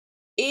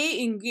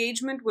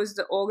engagement was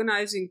the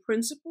organizing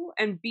principle,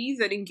 and B,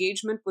 that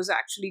engagement was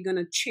actually going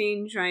to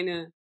change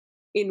China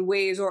in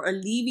ways or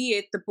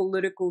alleviate the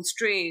political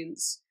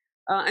strains.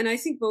 And I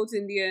think both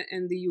India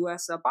and the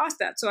US are past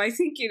that. So I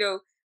think,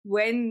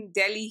 when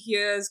Delhi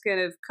hears kind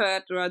of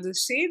Kurt or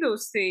others say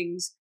those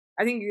things,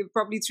 I think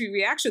probably three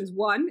reactions.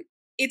 One,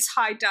 it's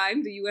high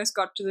time the US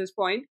got to this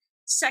point.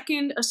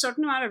 Second, a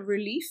certain amount of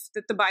relief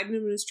that the Biden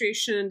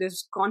administration,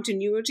 there's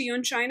continuity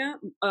on China,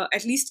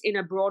 at least in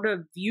a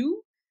broader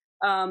view.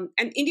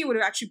 And India would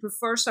have actually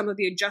preferred some of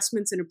the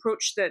adjustments in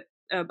approach that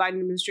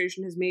Biden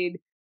administration has made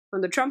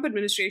from the Trump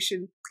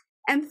administration.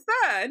 And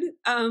third,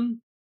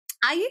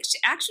 I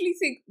actually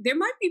think there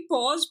might be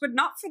pause, but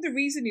not for the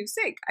reason you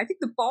think. I think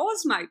the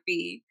pause might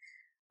be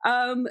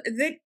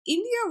that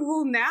India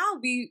will now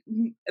be,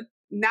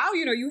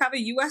 you have a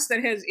US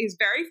that is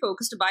very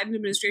focused, the Biden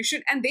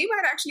administration, and they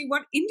might actually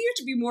want India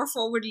to be more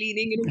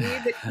forward-leaning in a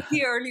way that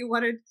India earlier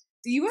wanted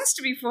the US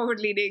to be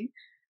forward-leaning.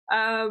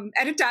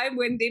 At a time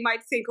when they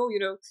might think,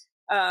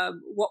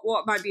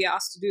 what might be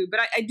asked to do.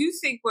 But I do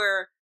think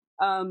we're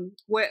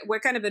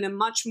kind of in a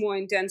much more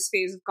intense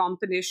phase of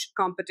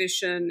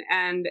competition.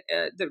 And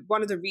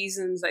one of the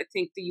reasons I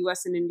think the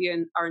US and India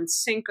are in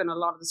sync on a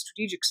lot of the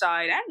strategic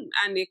side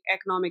and the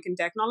economic and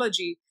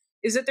technology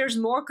is that there's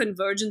more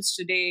convergence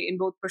today in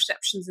both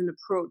perceptions and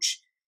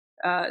approach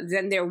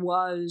than there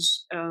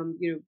was,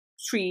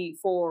 3,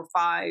 4,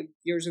 5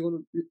 years ago,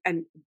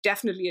 and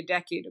definitely a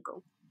decade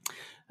ago.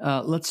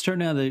 Let's turn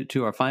now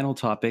to our final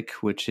topic,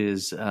 which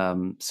is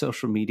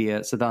social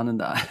media.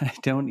 Sadanand, I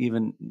don't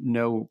even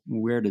know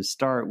where to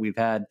start. We've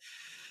had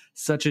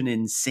such an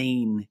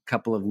insane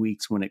couple of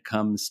weeks when it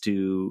comes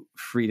to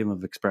freedom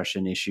of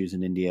expression issues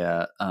in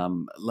India.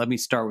 Let me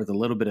start with a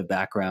little bit of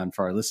background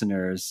for our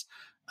listeners.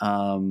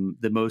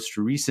 The most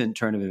recent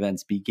turn of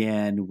events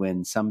began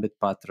when Sambit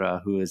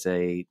Patra, who is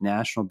a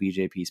national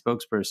BJP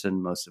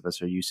spokesperson, most of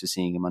us are used to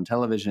seeing him on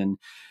television,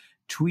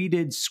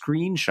 tweeted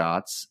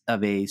screenshots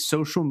of a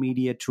social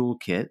media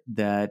toolkit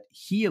that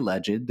he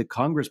alleged the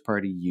Congress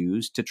party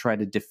used to try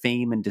to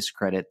defame and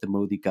discredit the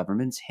Modi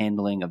government's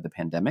handling of the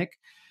pandemic.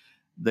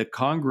 The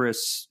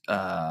Congress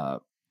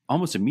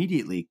almost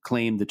immediately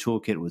claimed the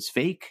toolkit was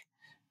fake.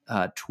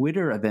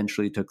 Twitter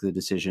eventually took the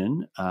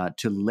decision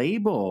to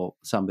label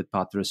Sambit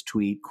Patra's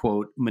tweet,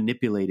 quote,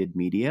 manipulated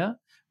media,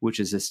 which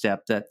is a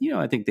step that,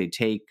 I think they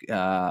take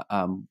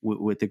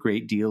with a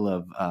great deal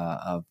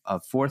of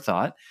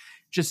forethought.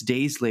 Just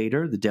days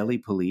later, the Delhi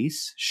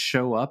police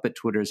show up at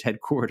Twitter's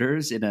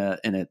headquarters in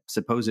a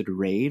supposed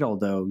raid,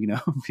 although,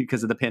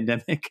 because of the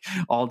pandemic,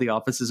 all the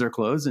offices are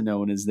closed and no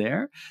one is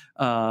there.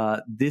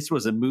 This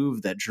was a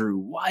move that drew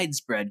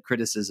widespread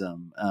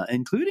criticism,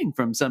 including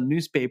from some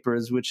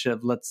newspapers, which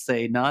have, let's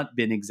say, not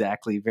been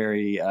exactly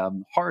very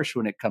harsh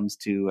when it comes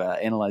to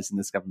analyzing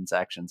this government's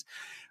actions.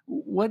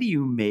 What do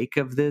you make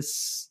of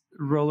this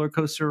roller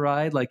coaster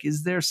ride? Like,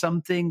 is there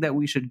something that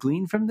we should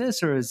glean from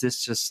this, or is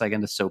this just like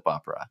a soap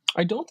opera?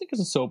 I don't think it's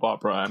a soap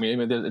opera. I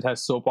mean, it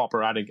has soap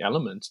operatic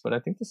elements, but I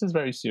think this is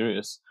very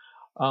serious.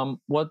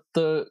 What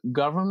the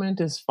government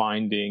is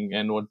finding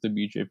and what the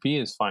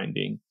BJP is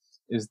finding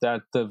is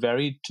that the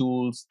very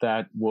tools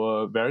that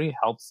were very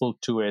helpful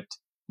to it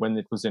when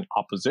it was in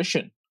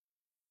opposition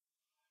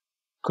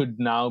could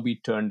now be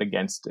turned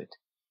against it.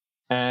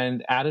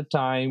 And at a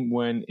time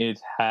when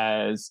it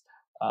has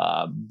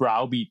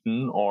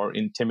browbeaten or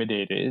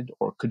intimidated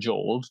or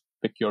cajoled,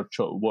 pick your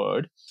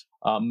word,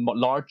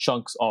 large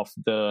chunks of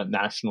the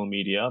national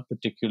media,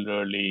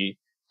 particularly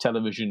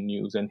television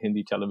news and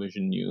Hindi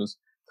television news,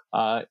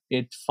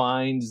 it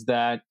finds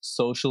that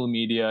social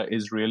media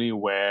is really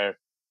where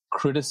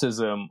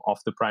criticism of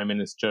the prime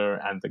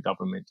minister and the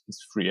government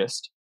is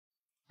freest,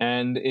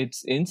 and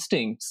its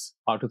instincts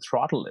are to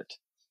throttle it.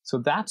 So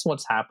that's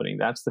what's happening.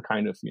 That's the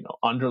kind of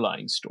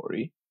underlying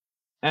story.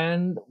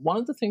 And one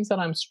of the things that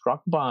I'm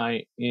struck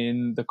by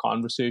in the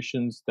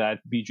conversations that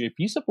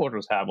BJP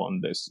supporters have on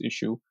this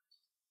issue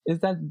is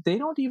that they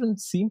don't even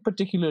seem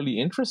particularly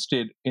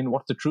interested in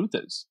what the truth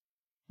is.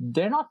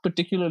 They're not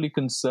particularly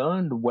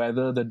concerned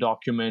whether the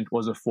document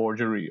was a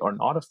forgery or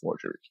not a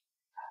forgery.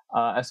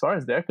 As far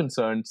as they're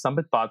concerned,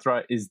 Sambit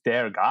Patra is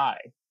their guy.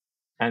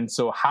 And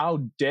so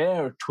how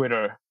dare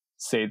Twitter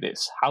say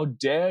this? How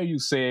dare you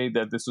say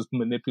that this was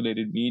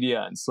manipulated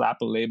media and slap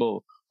a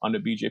label on a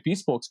BJP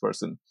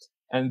spokesperson?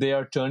 And they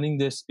are turning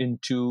this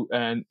into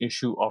an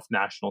issue of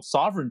national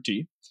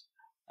sovereignty.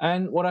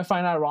 And what I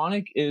find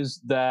ironic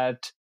is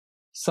that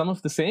some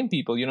of the same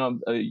people,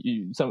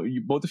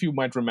 both of you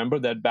might remember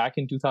that back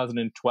in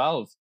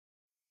 2012,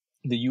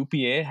 the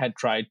UPA had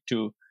tried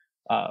to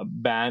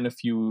ban a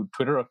few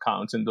Twitter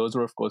accounts, and those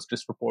were, of course,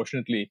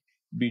 disproportionately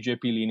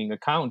BJP-leaning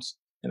accounts.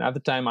 And at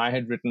the time, I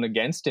had written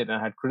against it and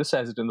I had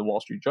criticized it in the Wall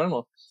Street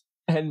Journal.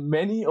 And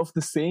many of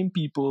the same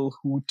people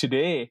who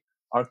today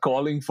are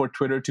calling for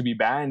Twitter to be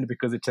banned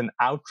because it's an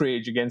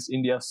outrage against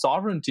India's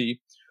sovereignty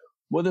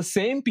were the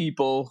same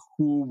people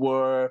who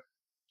were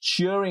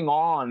cheering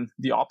on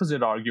the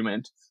opposite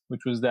argument,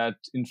 which was that,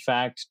 in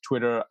fact,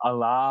 Twitter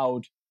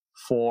allowed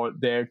for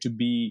there to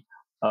be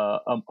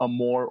a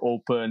more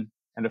open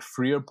and a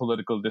freer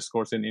political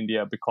discourse in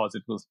India because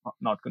it was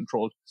not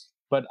controlled.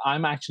 But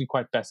I'm actually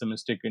quite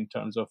pessimistic in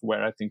terms of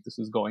where I think this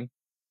is going.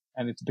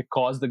 And it's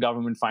because the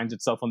government finds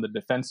itself on the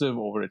defensive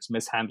over its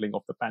mishandling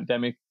of the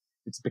pandemic.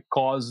 It's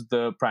because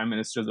the prime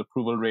minister's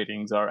approval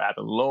ratings are at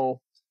a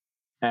low.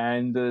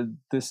 And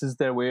this is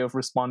their way of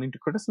responding to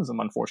criticism,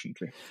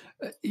 unfortunately.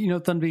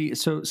 Tanvi,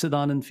 so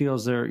Sadanand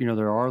feels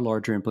there are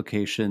larger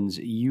implications.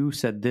 You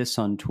said this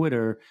on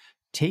Twitter.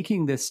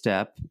 Taking this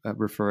step,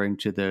 referring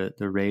to the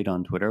raid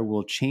on Twitter,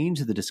 will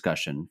change the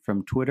discussion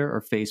from Twitter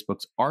or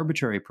Facebook's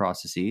arbitrary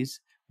processes,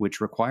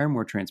 which require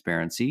more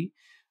transparency,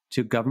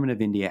 to Government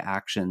of India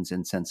actions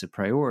and sense of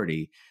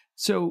priority.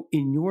 So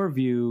in your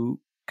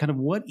view, kind of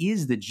what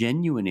is the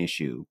genuine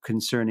issue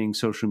concerning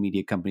social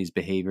media companies'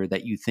 behavior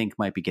that you think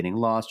might be getting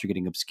lost or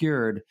getting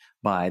obscured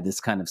by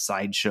this kind of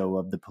sideshow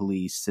of the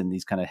police and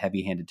these kind of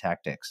heavy-handed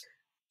tactics?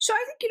 So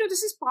I think,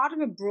 this is part of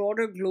a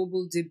broader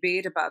global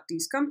debate about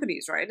these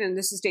companies, right? And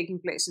this is taking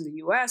place in the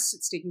US,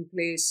 it's taking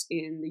place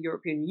in the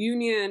European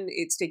Union,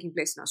 it's taking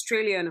place in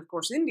Australia, and of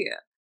course, India,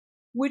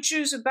 which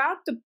is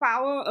about the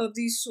power of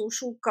these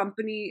social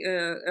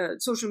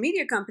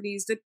media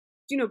companies that,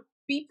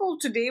 people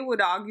today would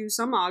argue,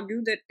 some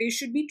argue that they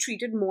should be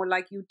treated more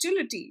like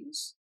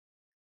utilities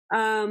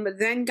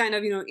than kind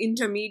of,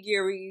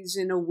 intermediaries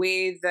in a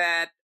way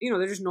that,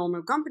 they're just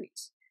normal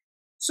companies.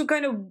 So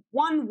kind of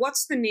one,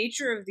 what's the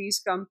nature of these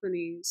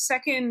companies?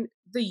 Second,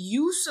 the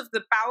use of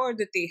the power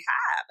that they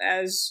have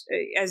as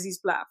these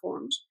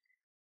platforms.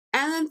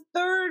 And then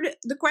third,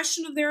 the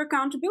question of their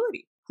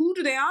accountability. Who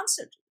do they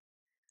answer to?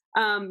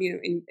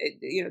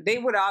 They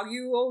would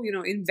argue,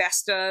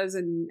 investors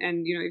and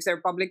if they're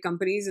public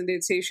companies, and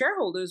they'd say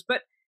shareholders.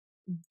 But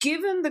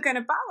given the kind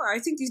of power, I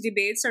think these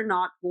debates are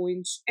not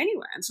going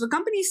anywhere. And so the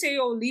companies say,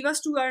 leave us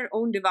to our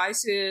own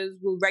devices.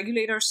 We'll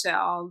regulate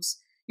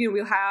ourselves.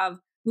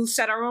 We'll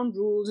set our own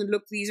rules, and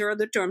look, these are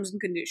the terms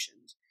and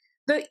conditions.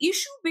 The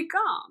issue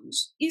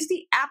becomes, is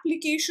the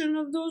application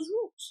of those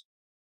rules.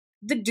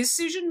 The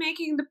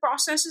decision-making, the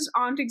processes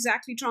aren't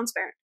exactly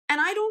transparent. And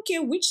I don't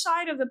care which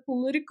side of the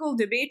political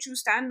debate you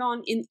stand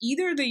on in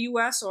either the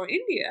US or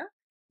India,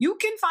 you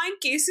can find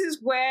cases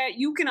where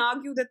you can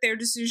argue that their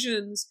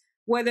decisions,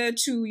 whether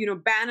to,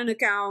 ban an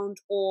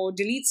account or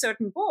delete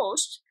certain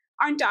posts,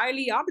 are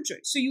entirely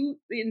arbitrary. So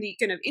in the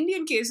kind of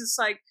Indian case, it's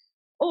like,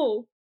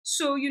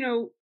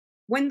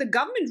 when the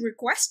government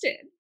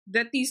requested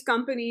that these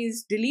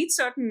companies delete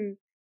certain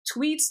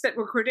tweets that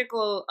were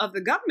critical of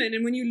the government,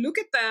 and when you look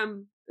at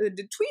them, the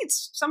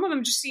tweets, some of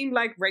them just seem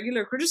like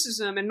regular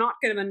criticism and not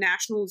kind of a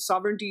national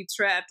sovereignty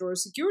threat or a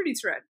security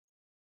threat.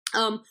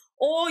 Or,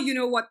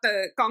 what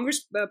the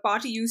Congress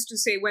party used to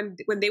say when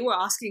they were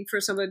asking for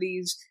some of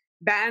these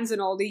bans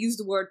and all, they used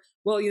the word,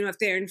 if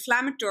they're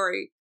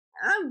inflammatory,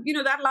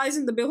 that lies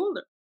in the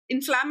beholder.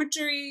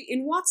 Inflammatory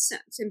in what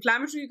sense?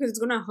 Inflammatory because it's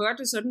going to hurt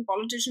a certain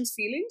politician's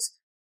feelings.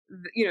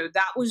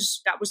 That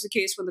was the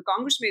case when the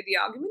Congress made the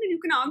argument, and you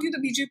can argue the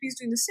BJP is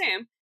doing the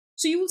same.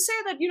 So you will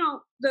say that,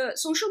 the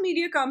social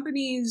media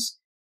companies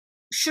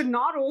should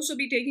not also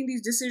be taking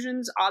these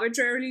decisions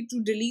arbitrarily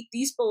to delete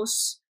these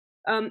posts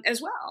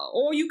as well.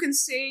 Or you can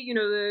say,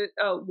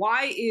 how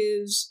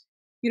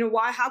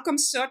come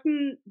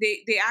certain,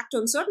 they act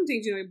on certain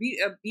things? A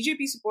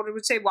BJP supporter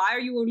would say, why are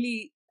you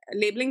only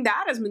labeling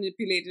that as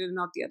manipulated and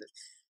not the others?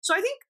 So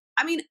I think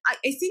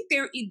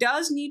it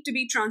does need to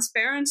be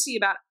transparency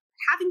about.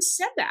 Having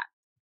said that,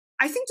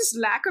 I think this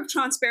lack of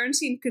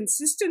transparency and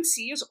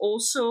consistency is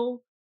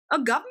also a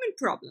government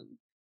problem.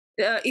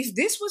 If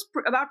this was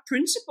about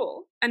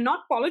principle and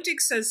not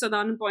politics, as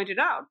Sadanand pointed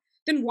out,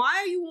 then why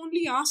are you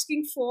only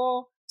asking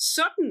for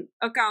certain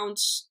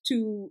accounts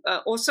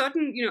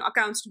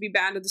accounts to be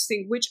banned of this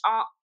thing, which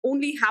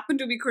only happen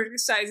to be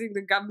criticizing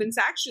the government's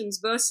actions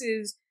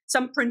versus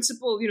some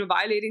principle,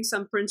 violating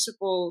some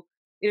principle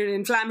in an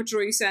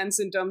inflammatory sense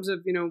in terms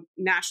of,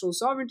 national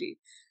sovereignty.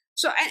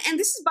 So, and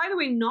this is, by the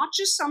way, not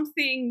just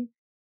something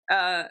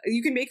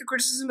you can make a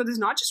criticism of this,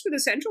 not just with the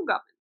central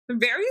government. The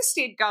various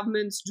state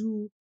governments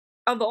do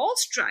of all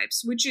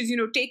stripes, which is,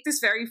 take this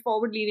very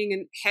forward-leaning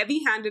and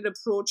heavy-handed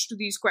approach to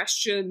these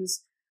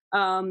questions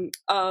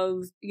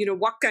of,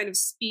 what kind of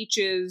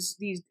speeches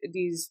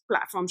these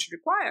platforms should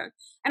require.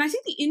 And I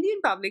think the Indian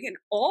public, and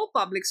all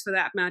publics for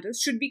that matter,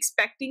 should be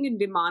expecting and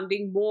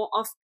demanding more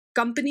of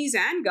companies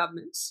and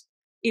governments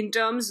in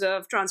terms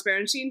of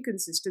transparency and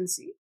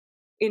consistency,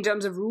 in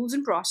terms of rules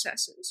and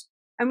processes.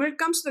 And when it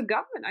comes to the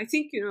government, I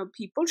think,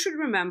 people should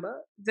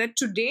remember that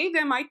today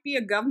there might be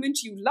a government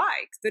you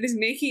like that is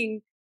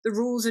making the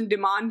rules and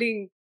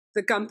demanding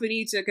the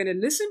company to kind of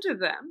listen to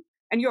them.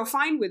 And you're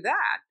fine with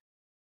that,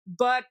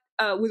 but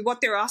with what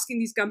they're asking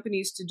these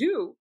companies to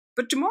do.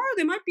 But tomorrow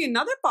there might be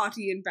another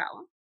party in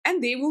power,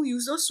 and they will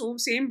use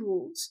those same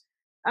rules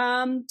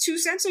to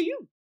censor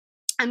you.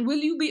 And will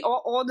you be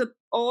all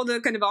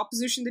the kind of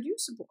opposition that you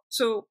support?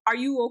 So are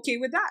you okay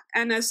with that?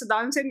 And as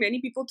Sadanand said, many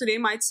people today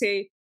might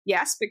say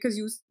yes, because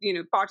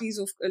parties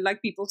of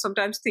like people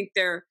sometimes think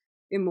they're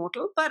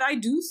immortal. But I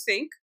do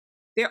think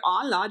there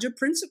are larger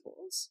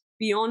principles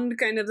beyond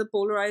kind of the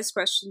polarized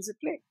questions at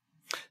play.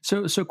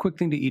 So quick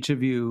thing to each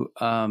of you.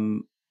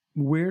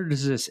 Where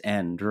does this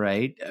end,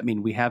 right? I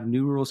mean, we have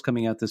new rules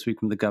coming out this week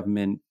from the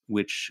government,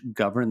 which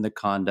govern the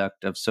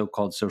conduct of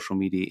so-called social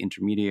media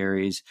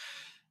intermediaries.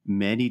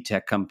 Many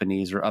tech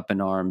companies are up in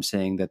arms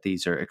saying that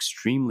these are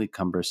extremely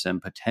cumbersome,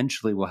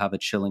 potentially will have a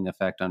chilling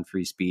effect on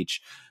free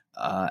speech.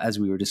 As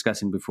we were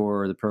discussing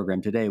before the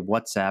program today,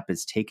 WhatsApp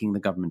is taking the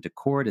government to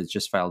court. It's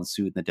just filed a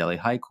suit in the Delhi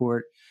High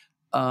Court.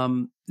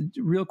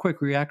 Real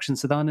quick reaction,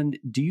 Sadanand,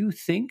 do you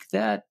think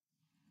that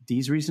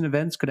these recent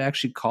events could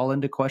actually call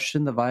into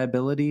question the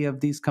viability of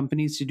these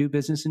companies to do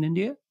business in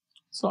India?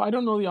 So I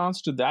don't know the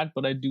answer to that,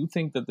 but I do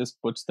think that this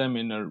puts them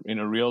in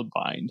a real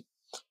bind.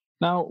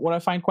 Now, what I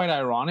find quite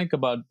ironic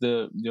about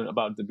the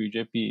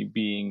BJP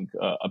being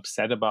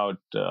upset about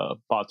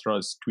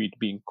Patra's tweet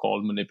being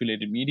called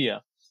manipulated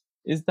media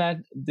is that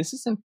this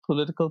is a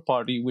political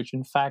party which,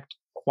 in fact,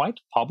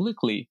 quite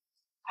publicly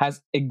has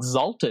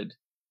exulted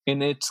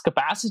in its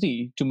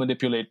capacity to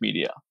manipulate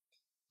media.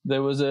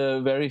 There was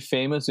a very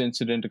famous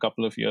incident a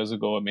couple of years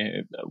ago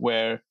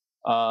where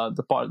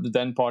the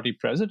then party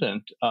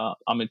president,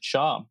 Amit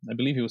Shah, I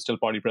believe he was still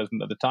party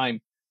president at the time,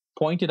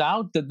 pointed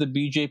out that the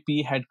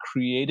BJP had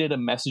created a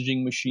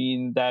messaging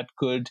machine that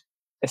could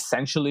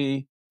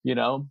essentially,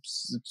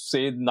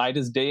 say night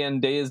is day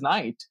and day is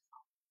night.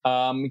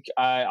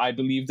 I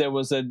believe there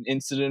was an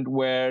incident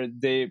where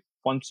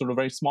one sort of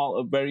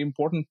a very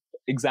important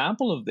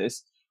example of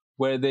this,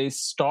 where they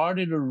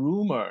started a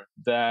rumor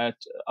that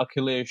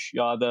Akhilesh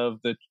Yadav,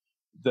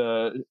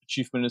 the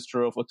chief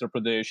minister of Uttar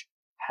Pradesh,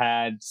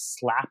 had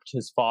slapped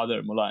his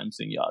father, Mulayam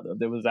Singh Yadav.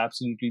 There was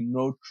absolutely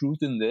no truth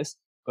in this,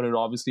 but it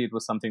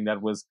was something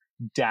that was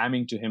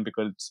damning to him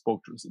because it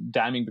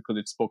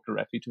spoke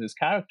directly to his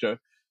character.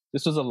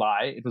 This was a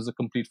lie. It was a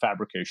complete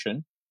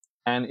fabrication,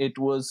 and it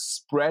was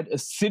spread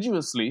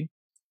assiduously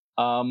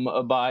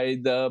by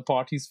the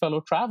party's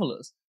fellow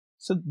travelers.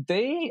 So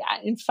they,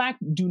 in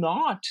fact, do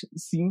not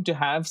seem to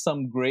have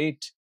some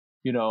great,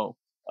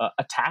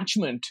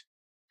 attachment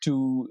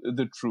to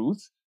the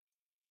truth.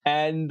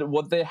 And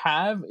what they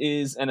have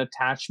is an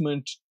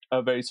attachment,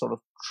 a very sort of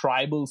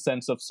tribal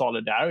sense of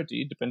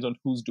solidarity, depends on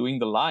who's doing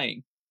the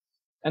lying.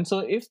 And so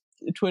if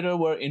Twitter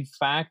were, in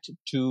fact,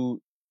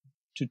 to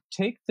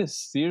take this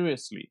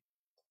seriously,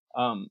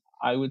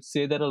 I would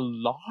say that a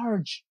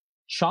large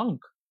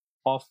chunk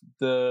of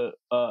the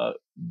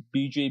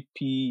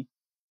BJP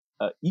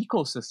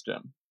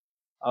ecosystem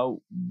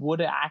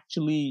would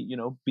actually,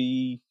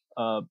 be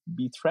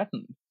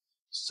threatened.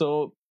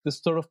 So this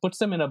sort of puts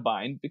them in a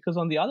bind because,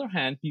 on the other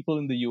hand, people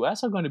in the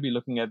US are going to be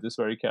looking at this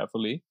very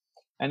carefully,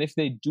 and if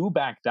they do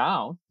back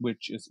down,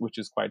 which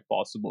is quite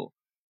possible,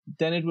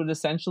 then it would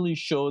essentially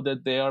show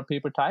that they are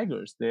paper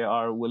tigers. They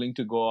are willing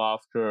to go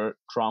after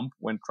Trump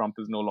when Trump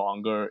is no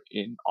longer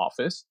in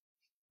office.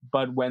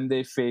 But when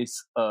they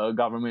face a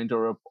government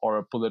or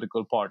a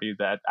political party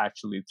that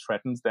actually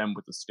threatens them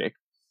with a stick,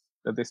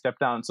 that they step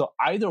down. So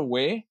either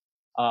way,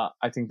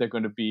 I think they're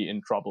going to be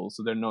in trouble.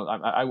 So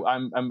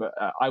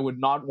I would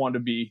not want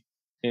to be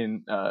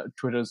in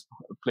Twitter's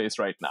place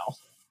right now.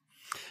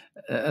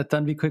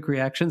 Tanvi, quick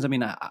reactions. I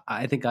mean,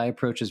 I think I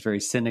approach this very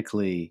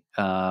cynically,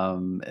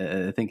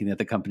 thinking that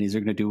the companies are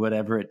going to do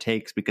whatever it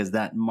takes because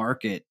that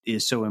market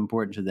is so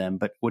important to them.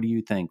 But what do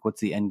you think?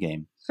 What's the end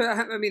game?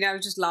 I mean, I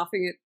was just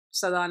laughing at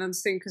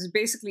Sadanand's thing because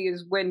basically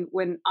is when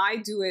I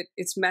do it,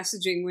 it's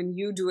messaging. When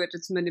you do it,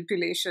 it's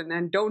manipulation.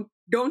 And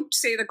don't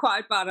say the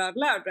quiet part out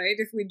loud, right?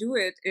 If we do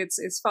it,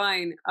 it's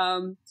fine.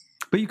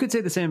 But you could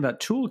say the same about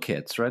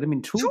toolkits, right? I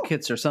mean,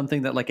 toolkits are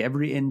something that like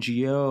every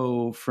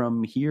NGO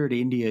from here to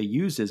India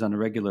uses on a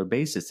regular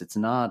basis. It's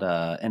not,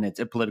 and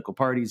it's political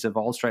parties of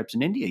all stripes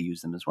in India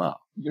use them as well.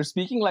 You're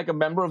speaking like a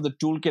member of the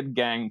toolkit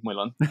gang,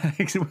 Milan.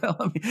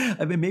 Well,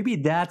 I mean, maybe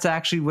that's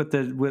actually what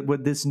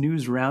this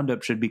news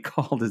roundup should be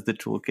called, is the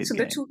toolkit gang.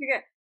 The toolkit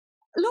gang.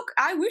 Look,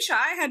 I wish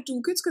I had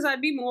toolkits because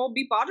I'd be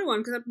part of one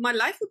because my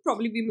life would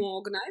probably be more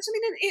organized. I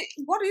mean,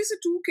 what is a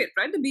toolkit,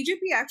 right? The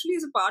BJP actually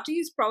as a party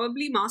has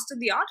probably mastered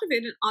the art of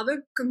it, and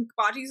other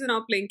parties are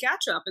now playing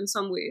catch up in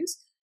some ways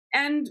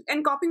and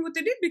copying what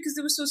they did because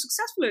they were so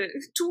successful at it.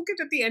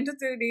 Toolkit at the end of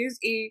the day is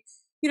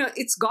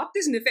it's got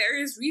these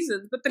nefarious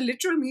reasons, but the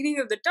literal meaning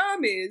of the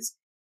term is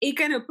a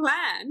kind of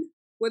plan,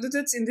 whether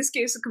that's in this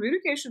case a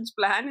communications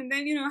plan, and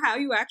then how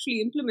you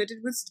actually implement it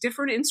with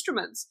different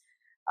instruments.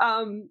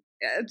 And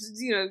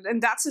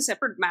that's a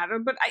separate matter.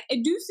 But I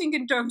do think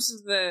in terms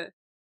of the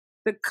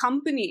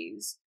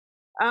companies,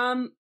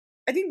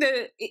 I think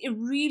it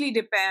really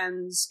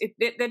depends.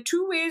 There are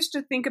two ways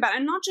to think about it,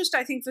 and not just,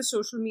 I think, for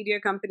social media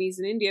companies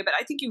in India, but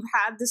I think you've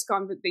had this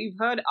you've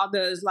heard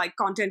others like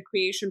content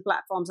creation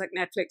platforms like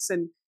Netflix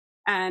and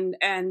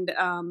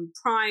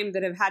Prime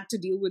that have had to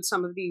deal with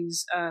some of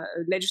these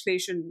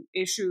legislation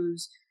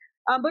issues,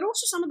 but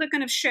also some of the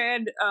kind of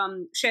shared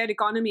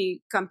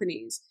economy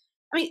companies.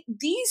 I mean,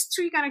 these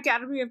three kind of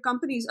category of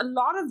companies, a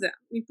lot of them,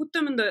 we put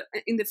them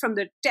from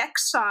the tech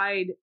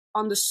side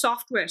on the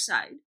software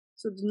side.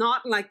 So it's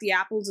not like the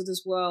Apples of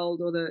this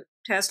world or the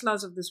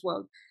Teslas of this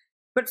world,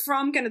 but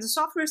from kind of the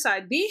software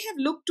side, they have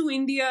looked to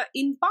India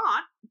in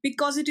part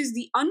because it is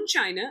the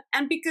un-China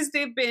and because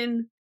they've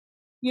been,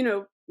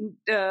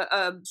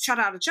 shut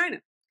out of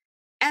China.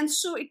 And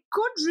so it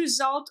could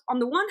result, on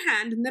the one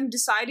hand, in them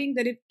deciding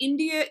that if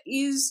India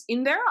is,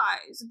 in their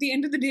eyes, at the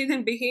end of the day,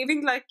 then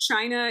behaving like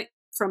China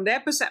from their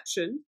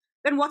perception,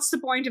 then what's the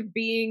point of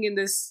being in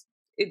this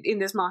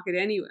market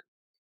anyway?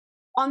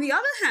 On the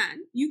other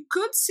hand, you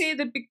could say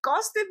that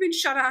because they've been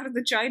shut out of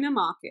the China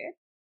market,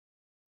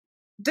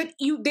 that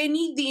they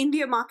need the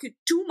India market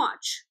too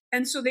much,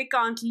 and so they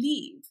can't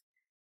leave.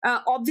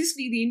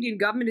 Obviously, the Indian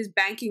government is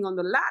banking on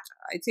the latter,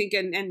 I think,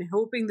 and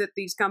hoping that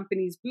these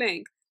companies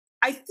blink.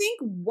 I think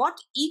what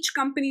each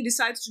company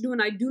decides to do,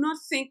 and I do not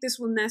think this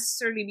will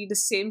necessarily be the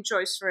same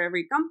choice for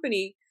every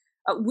company,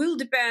 will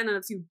depend on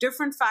a few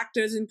different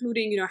factors,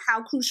 including,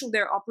 how crucial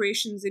their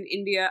operations in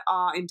India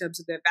are in terms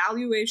of their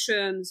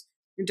valuations,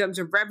 in terms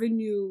of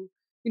revenue.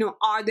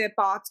 Are they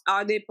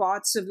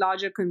parts of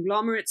larger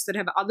conglomerates that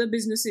have other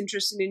business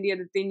interests in India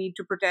that they need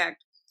to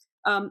protect?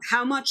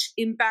 How much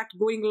impact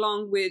going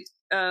along with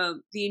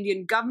the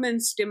Indian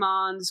government's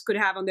demands could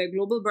have on their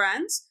global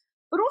brands,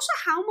 but also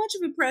how much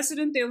of a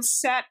precedent they'll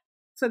set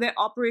for their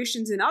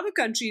operations in other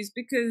countries.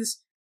 Because,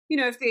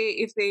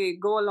 if they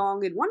go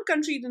along in one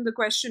country, then the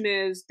question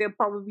is they'll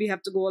probably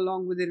have to go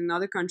along with it in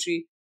another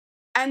country.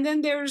 And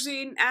then there's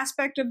an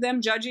aspect of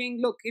them judging,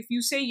 look, if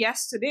you say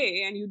yes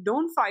today and you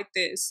don't fight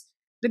this,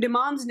 the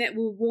demands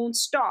won't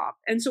stop.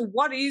 And so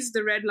what is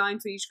the red line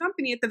for each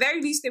company? At the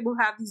very least, they will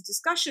have these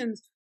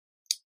discussions.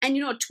 And,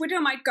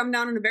 Twitter might come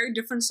down on a very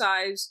different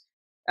size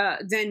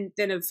than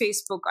a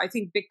Facebook, I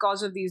think,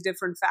 because of these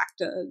different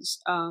factors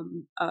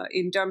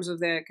in terms of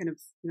their kind of,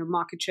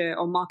 market share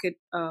or markets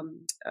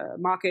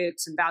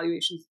and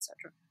valuations,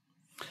 etc.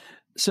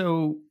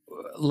 So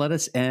let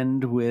us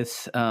end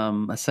with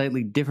a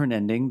slightly different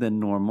ending than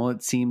normal.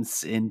 It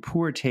seems in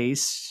poor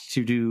taste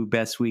to do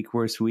best week,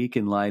 worst week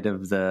in light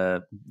of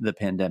the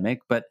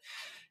pandemic. But,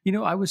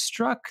 I was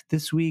struck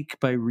this week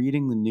by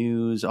reading the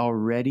news.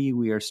 Already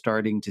we are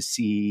starting to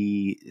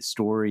see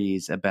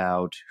stories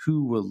about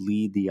who will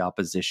lead the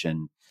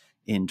opposition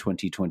in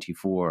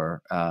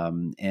 2024.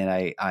 And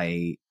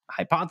I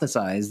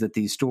hypothesize that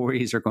these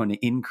stories are going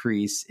to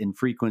increase in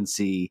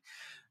frequency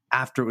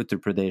after Uttar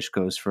Pradesh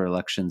goes for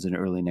elections in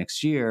early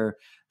next year.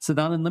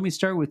 Sadanand, let me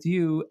start with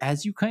you.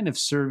 As you kind of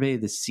survey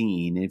the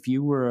scene, if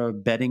you were a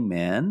betting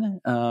man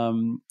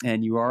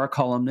and you are a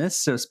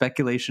columnist, so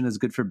speculation is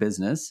good for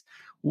business,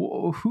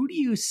 who do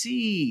you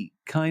see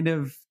kind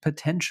of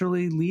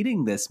potentially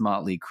leading this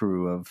motley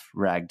crew of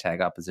ragtag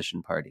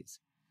opposition parties?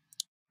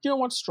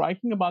 What's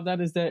striking about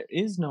that is there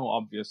is no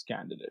obvious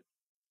candidate.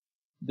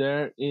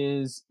 There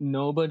is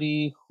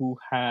nobody who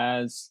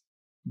has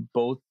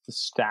both the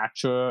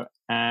stature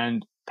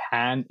and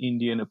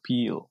pan-Indian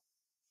appeal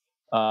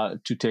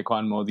to take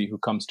on Modi, who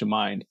comes to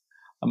mind.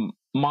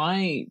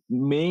 My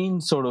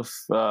main sort of,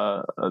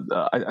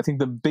 I think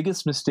the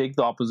biggest mistake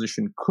the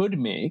opposition could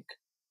make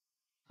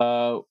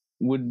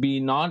would be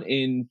not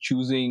in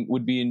choosing,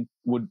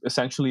 would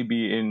essentially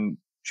be in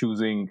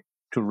choosing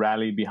to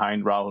rally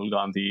behind Rahul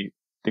Gandhi,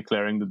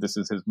 declaring that this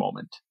is his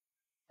moment.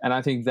 And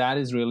I think that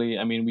is really,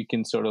 we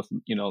can sort of,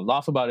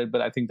 laugh about it,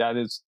 but I think that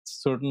is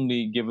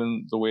certainly,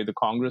 given the way the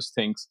Congress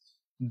thinks,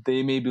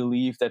 they may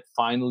believe that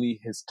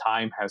finally his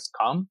time has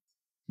come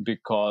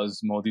because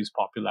Modi's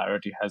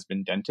popularity has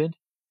been dented.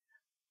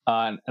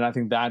 And I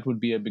think that would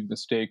be a big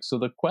mistake. So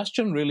the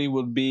question really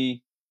would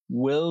be,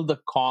 will the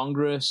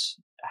Congress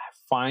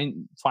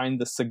find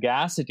the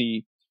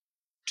sagacity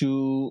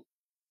to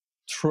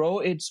throw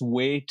its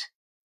weight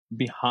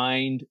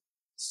behind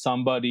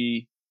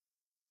somebody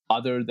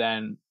other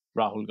than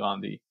Rahul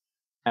Gandhi?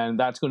 And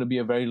that's going to be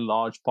a very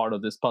large part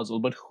of this puzzle.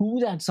 But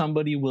who that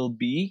somebody will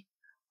be,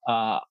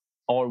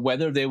 or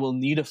whether they will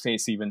need a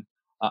face even,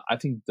 I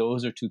think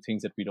those are two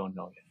things that we don't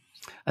know yet.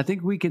 I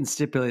think we can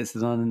stipulate,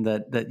 Sadanand,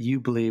 that you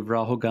believe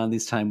Rahul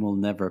Gandhi's time will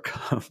never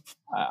come.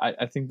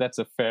 I think that's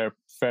a fair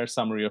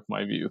summary of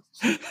my view.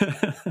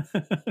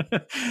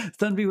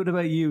 Tanvi, what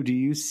about you? Do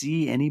you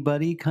see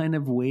anybody kind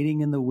of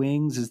waiting in the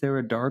wings? Is there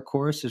a dark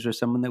horse? Is there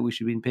someone that we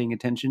should be paying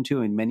attention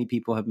to? And many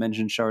people have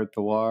mentioned Sharad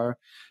Pawar,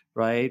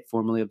 right?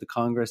 Formerly of the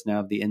Congress, now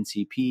of the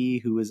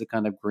NCP, who is a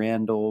kind of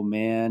grand old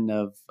man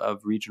of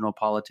regional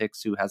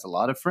politics who has a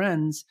lot of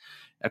friends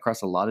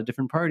across a lot of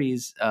different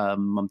parties.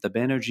 Mamata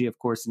Banerjee, of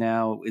course,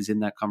 now is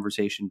in that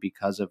conversation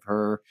because of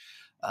her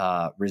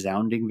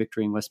resounding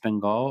victory in West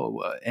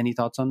Bengal. Any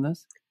thoughts on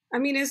this? I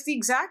mean, it's the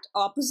exact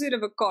opposite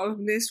of a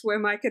columnist where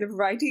my kind of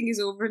writing is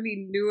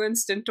overly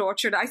nuanced and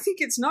tortured. I think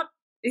it's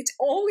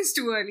always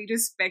too early to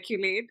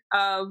speculate.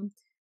 And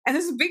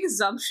there's a big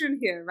assumption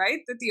here, right?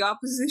 That the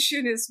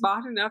opposition is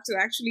smart enough to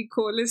actually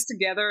coalesce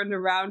together and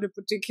around a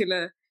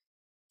particular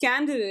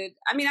candidate.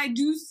 I mean, I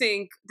do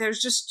think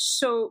there's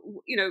so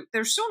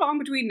long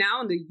between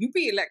now and the UP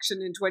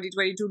election in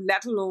 2022,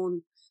 let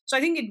alone. So I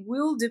think it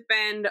will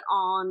depend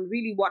on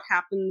really what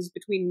happens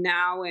between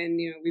now and,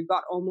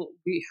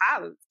 we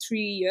have 3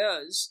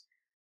 years.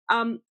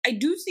 I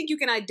do think you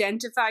can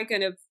identify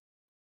kind of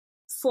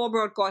 4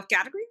 broad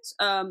categories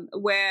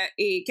where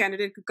a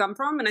candidate could come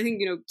from. And I think,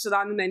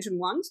 Sadanand mentioned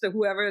once that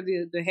whoever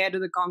the head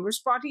of the Congress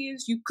party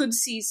is, you could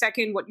see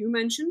second what you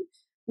mentioned,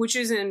 which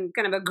is in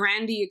kind of a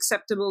grandee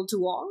acceptable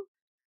to all.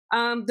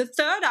 The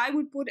third I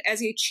would put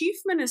as a chief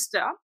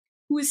minister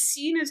who is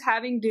seen as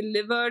having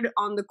delivered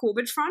on the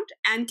COVID front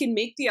and can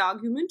make the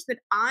argument that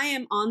I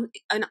am on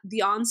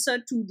the answer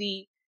to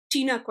the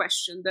Tina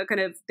question, the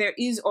kind of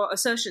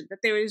assertion that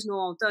there is no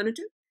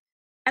alternative.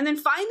 And then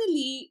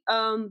finally,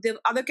 the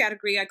other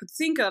category I could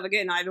think of,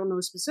 again, I don't know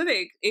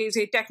specific, is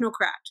a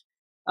technocrat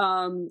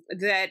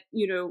that,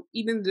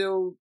 even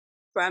though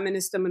Prime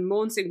Minister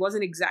Manmohan Singh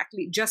wasn't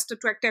exactly just a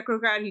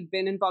technocrat, he'd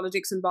been in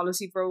politics and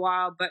policy for a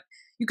while, but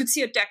you could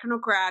see a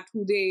technocrat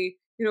who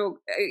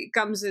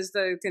comes as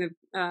the kind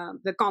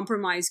of the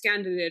compromise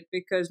candidate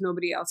because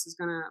nobody else is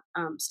going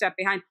to step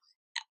behind.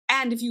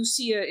 And if you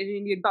see an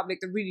Indian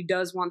public that really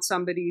does want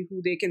somebody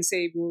who they can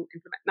say will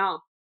implement.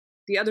 Now,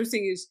 the other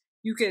thing is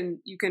you can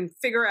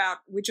figure out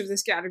which of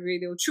this category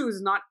they'll choose,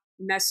 not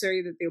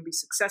necessarily that they'll be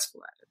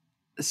successful at it.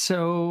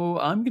 So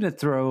I'm going to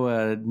throw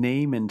a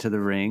name into the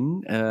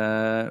ring,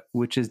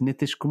 which is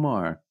Nitish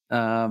Kumar.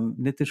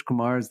 Nitish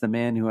Kumar is the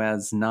man who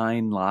has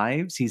 9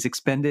 lives. He's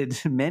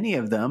expended many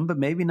of them, but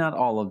maybe not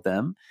all of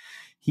them.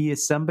 He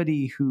is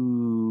somebody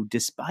who,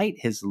 despite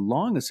his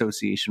long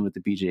association with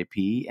the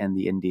BJP and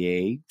the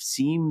NDA,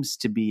 seems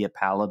to be a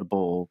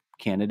palatable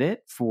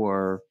candidate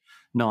for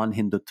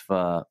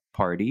non-Hindutva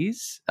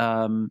parties.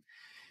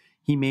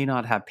 He may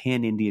not have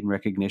pan-Indian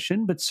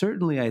recognition, but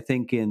certainly I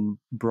think in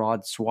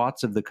broad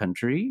swaths of the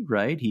country,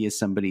 right, he is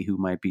somebody who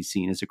might be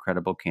seen as a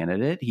credible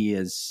candidate. He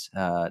is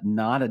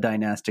not a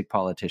dynastic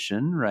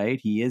politician,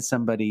 right? He is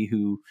somebody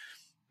who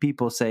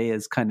people say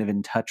is kind of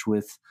in touch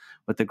with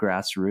the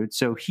grassroots.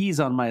 So he's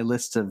on my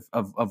list of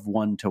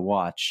one to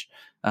watch.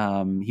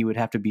 He would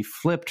have to be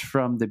flipped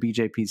from the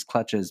BJP's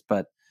clutches,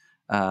 but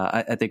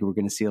I think we're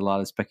going to see a lot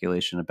of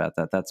speculation about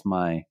that. That's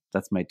my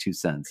 2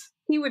 cents.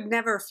 He would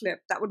never flip.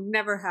 That would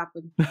never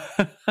happen.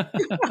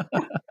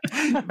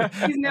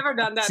 He's never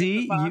done that.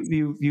 See,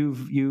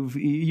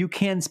 you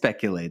can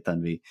speculate,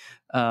 Tanvi.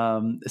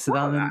 I'm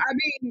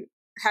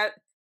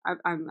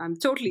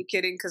totally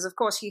kidding because, of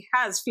course, he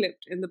has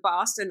flipped in the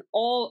past, and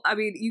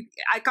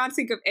I can't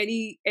think of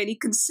any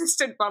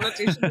consistent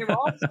politician they've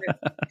all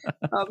flipped.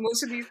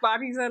 Most of these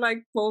parties are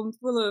like full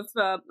of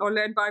or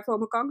led by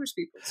former Congress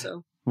people.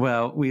 So.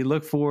 Well, we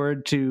look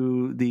forward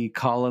to the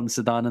column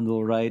Sadanand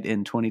will write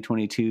in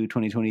 2022,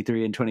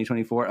 2023, and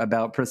 2024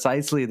 about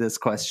precisely this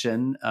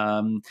question.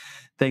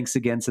 Thanks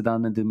again,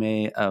 Sadanand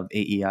Dhume of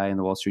AEI and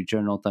the Wall Street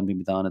Journal, Tanvi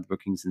Madan of the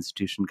Brookings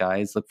Institution.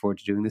 Guys, look forward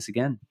to doing this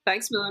again.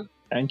 Thanks, Milan.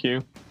 Thank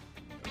you.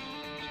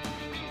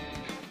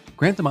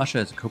 Grand Tamasha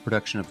is a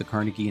co-production of the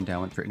Carnegie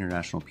Endowment for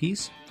International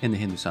Peace and the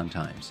Hindustan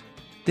Times.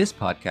 This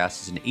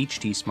podcast is an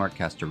HT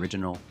Smartcast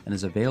original and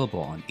is available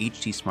on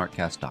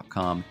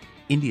htsmartcast.com,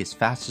 India's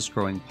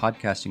fastest-growing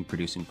podcasting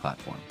producing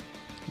platform.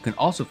 You can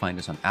also find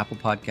us on Apple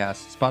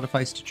Podcasts,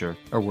 Spotify, Stitcher,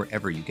 or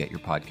wherever you get your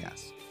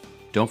podcasts.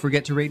 Don't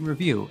forget to rate and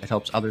review. It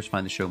helps others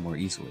find the show more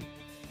easily.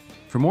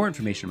 For more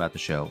information about the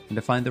show and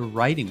to find the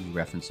writing we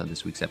referenced on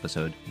this week's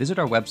episode, visit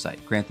our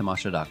website,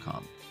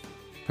 grandtamasha.com.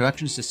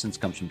 Production assistance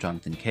comes from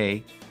Jonathan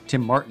Kay,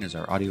 Tim Martin is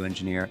our audio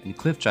engineer, and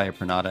Cliff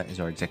Jayapranada is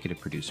our executive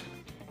producer.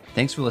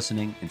 Thanks for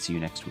listening, and see you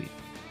next week.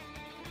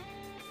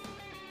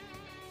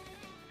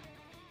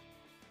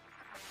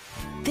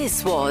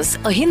 This was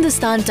a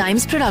Hindustan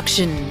Times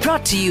production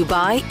brought to you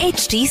by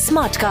HT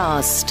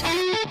Smartcast.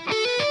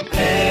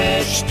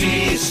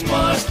 HT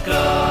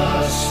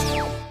Smartcast.